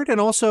welcome aboard. And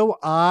also,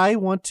 I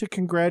want to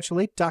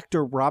congratulate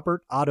Dr.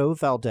 Robert Otto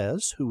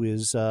Valdez, who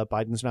is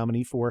Biden's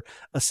nominee for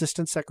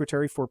Assistant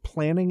Secretary for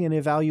Planning and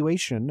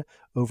Evaluation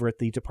over at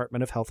the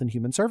Department of Health and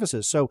Human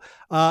Services. So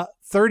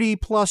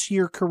 30-plus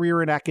year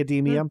career in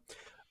academia.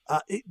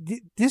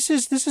 This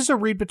is a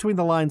read between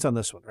the lines on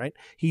this one, right?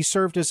 He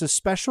served as a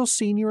special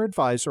senior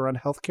advisor on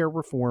healthcare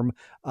reform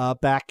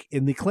back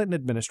in the Clinton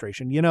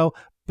administration. You know,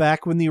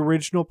 back when the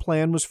original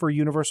plan was for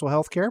universal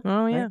healthcare.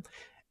 Oh, yeah. Right?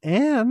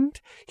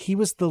 And he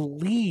was the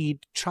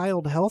lead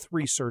child health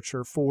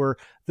researcher for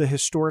the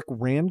historic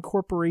Rand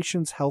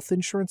Corporation's health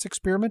insurance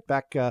experiment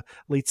back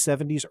late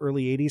 70s,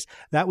 early 80s.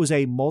 That was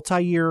a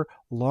multi-year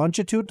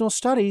longitudinal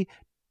study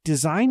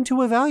designed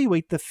to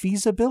evaluate the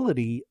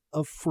feasibility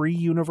of free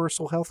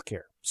universal health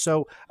care.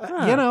 So,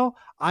 you know,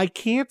 I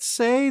can't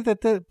say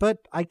that, but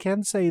I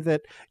can say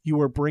that you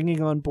are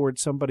bringing on board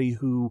somebody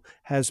who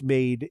has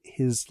made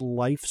his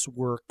life's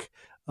work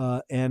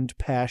and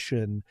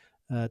passion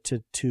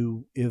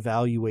to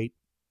evaluate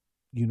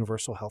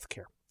universal health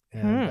care.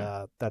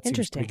 And that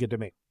seems pretty good to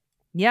me.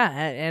 Yeah,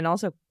 and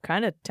also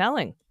kind of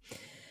telling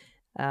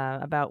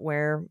about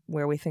where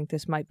we think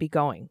this might be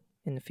going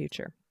in the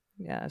future.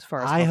 Yeah, as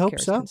far as healthcare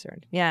is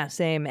concerned. Yeah,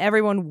 same.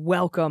 Everyone,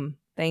 welcome.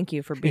 Thank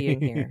you for being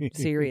here.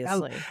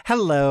 Seriously.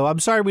 Hello. I'm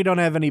sorry we don't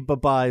have any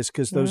bye-byes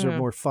because those are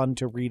more fun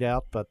to read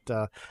out, but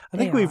I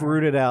think we've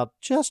rooted out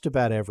just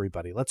about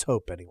everybody. Let's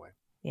hope anyway.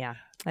 Yeah,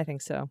 I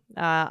think so.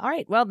 All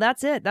right. Well,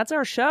 that's it. That's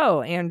our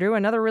show, Andrew.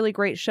 Another really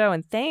great show.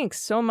 And thanks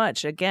so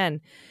much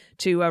again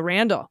to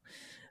Randall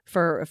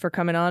for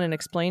coming on and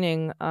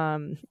explaining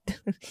the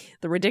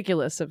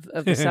ridiculous of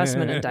the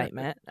Sussman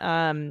indictment.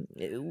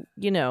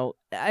 You know,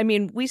 I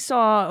mean, we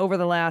saw over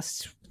the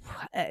last,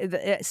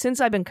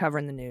 since I've been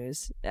covering the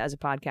news as a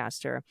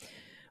podcaster,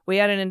 we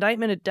had an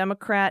indictment of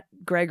Democrat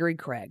Gregory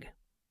Craig,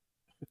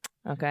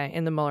 okay,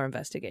 in the Mueller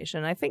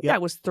investigation. I think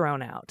that was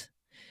thrown out.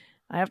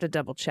 I have to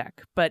double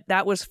check, but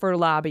that was for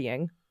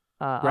lobbying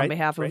on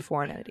behalf of a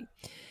foreign entity.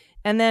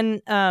 And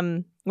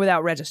then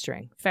without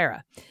registering,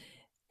 FARA.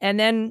 And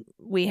then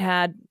we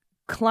had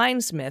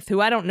Kleinsmith,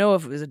 who I don't know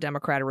if it was a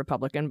Democrat or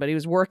Republican, but he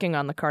was working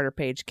on the Carter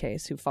Page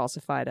case, who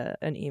falsified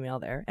an email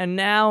there. And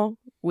now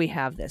we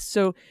have this.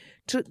 So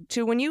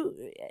to when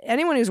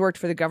anyone who's worked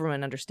for the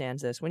government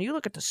understands this, when you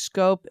look at the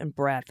scope and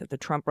breadth of the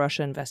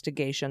Trump-Russia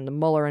investigation, the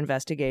Mueller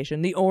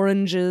investigation, the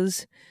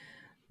oranges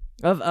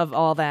of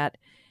all that,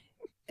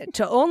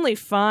 to only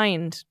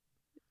find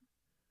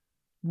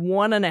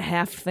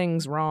 1.5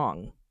 things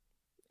wrong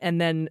and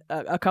then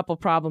a couple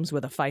problems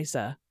with a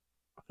FISA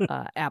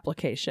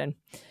application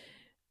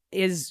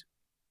is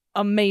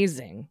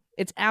amazing.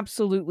 It's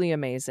absolutely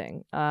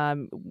amazing.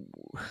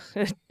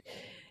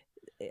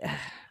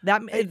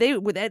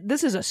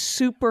 This is a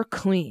super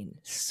clean,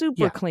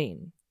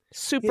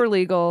 super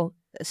legal,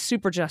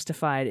 super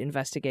justified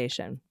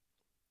investigation.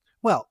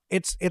 Well,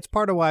 it's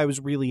part of why I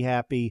was really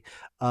happy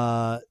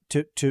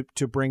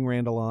to bring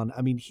Randall on.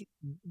 I mean,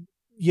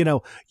 you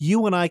know,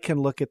 you and I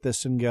can look at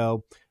this and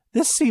go,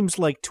 this seems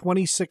like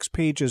 26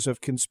 pages of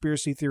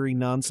conspiracy theory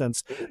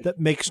nonsense that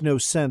makes no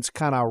sense,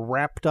 kind of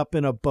wrapped up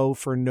in a bow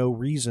for no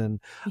reason.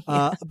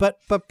 Yeah. But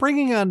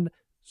bringing on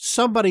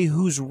somebody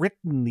who's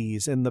written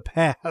these in the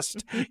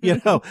past,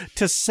 you know,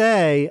 to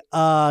say,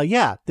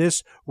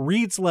 this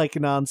reads like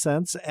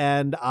nonsense,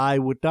 and I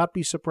would not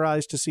be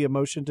surprised to see a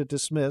motion to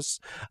dismiss,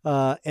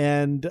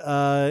 and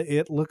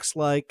it looks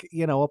like,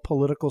 you know, a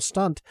political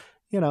stunt,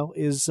 you know,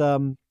 is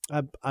I'm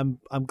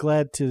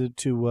glad to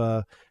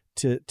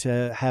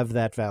have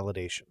that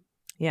validation.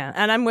 Yeah,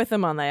 and I'm with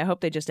them on that. I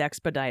hope they just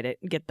expedite it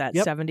and get that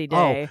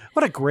 70-day. Oh,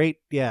 what a great,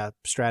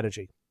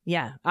 strategy.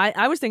 Yeah,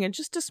 I was thinking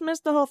just dismiss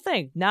the whole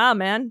thing. Nah,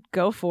 man,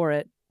 go for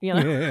it. You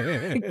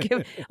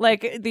know,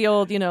 like the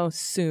old, you know,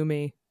 sue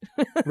me.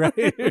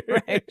 Right.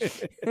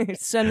 Right.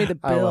 Send me the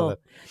bill. I love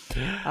it.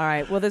 All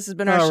right. Well, this has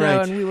been our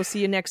show, and we will see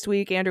you next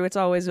week. Andrew, it's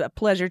always a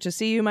pleasure to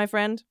see you, my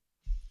friend.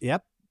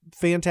 Yep.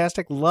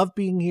 Fantastic. Love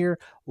being here.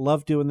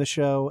 Love doing the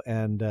show,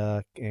 and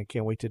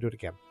can't wait to do it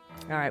again.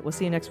 All right. We'll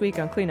see you next week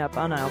on Cleanup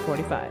on Aisle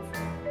 45.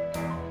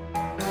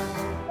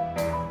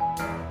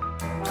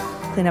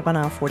 Cleanup on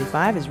Aisle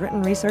 45 is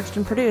written, researched,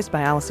 and produced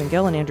by Allison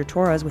Gill and Andrew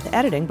Torres, with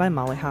editing by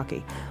Molly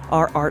Hockey.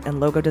 Our art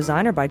and logo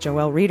design are by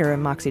Joelle Reeder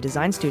and Moxie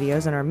Design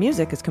Studios, and our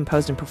music is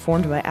composed and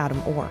performed by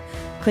Adam Orr.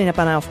 Cleanup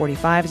on Aisle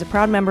 45 is a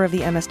proud member of the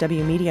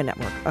MSW Media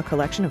Network, a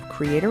collection of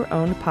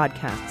creator-owned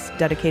podcasts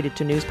dedicated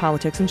to news,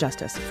 politics, and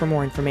justice. For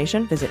more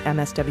information, visit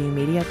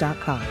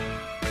mswmedia.com.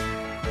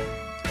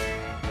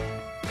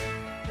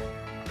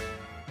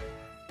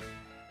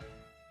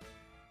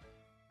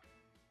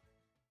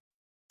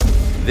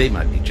 They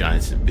Might Be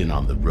Giants have been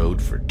on the road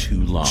for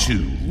too long.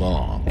 Too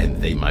long. And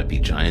They Might Be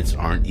Giants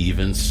aren't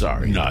even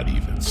sorry. Not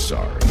even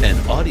sorry. And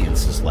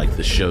audiences like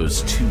the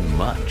shows too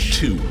much.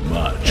 Too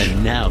much.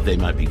 And now They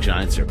Might Be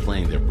Giants are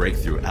playing their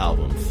breakthrough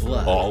album,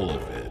 Flood. All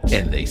of it.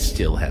 And they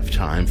still have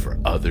time for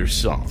other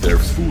songs. They're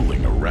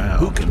fooling around.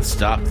 Who can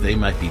stop They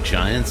Might Be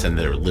Giants and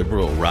their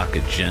liberal rock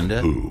agenda?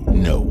 Who?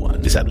 No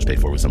one. This ad was paid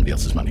for with somebody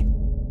else's money.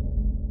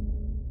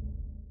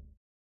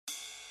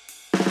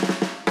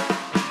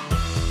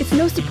 It's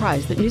no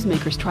surprise that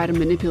newsmakers try to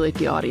manipulate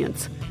the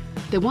audience.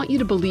 They want you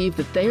to believe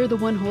that they are the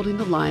one holding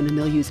the line and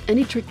they'll use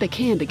any trick they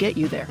can to get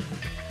you there.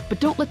 But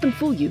don't let them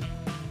fool you.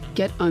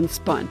 Get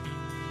unspun.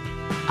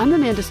 I'm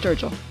Amanda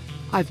Sturgill.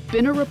 I've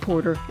been a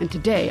reporter, and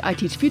today I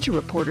teach future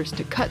reporters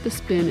to cut the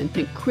spin and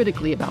think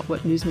critically about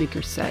what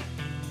newsmakers say.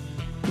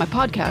 My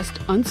podcast,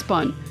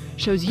 Unspun,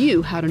 shows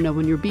you how to know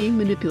when you're being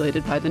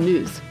manipulated by the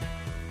news.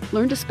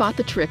 Learn to spot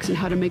the tricks and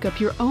how to make up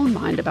your own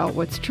mind about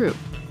what's true.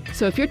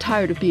 So if you're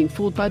tired of being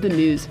fooled by the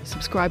news,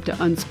 subscribe to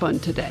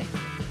Unspun today.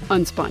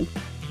 Unspun,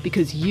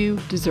 because you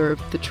deserve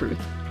the truth.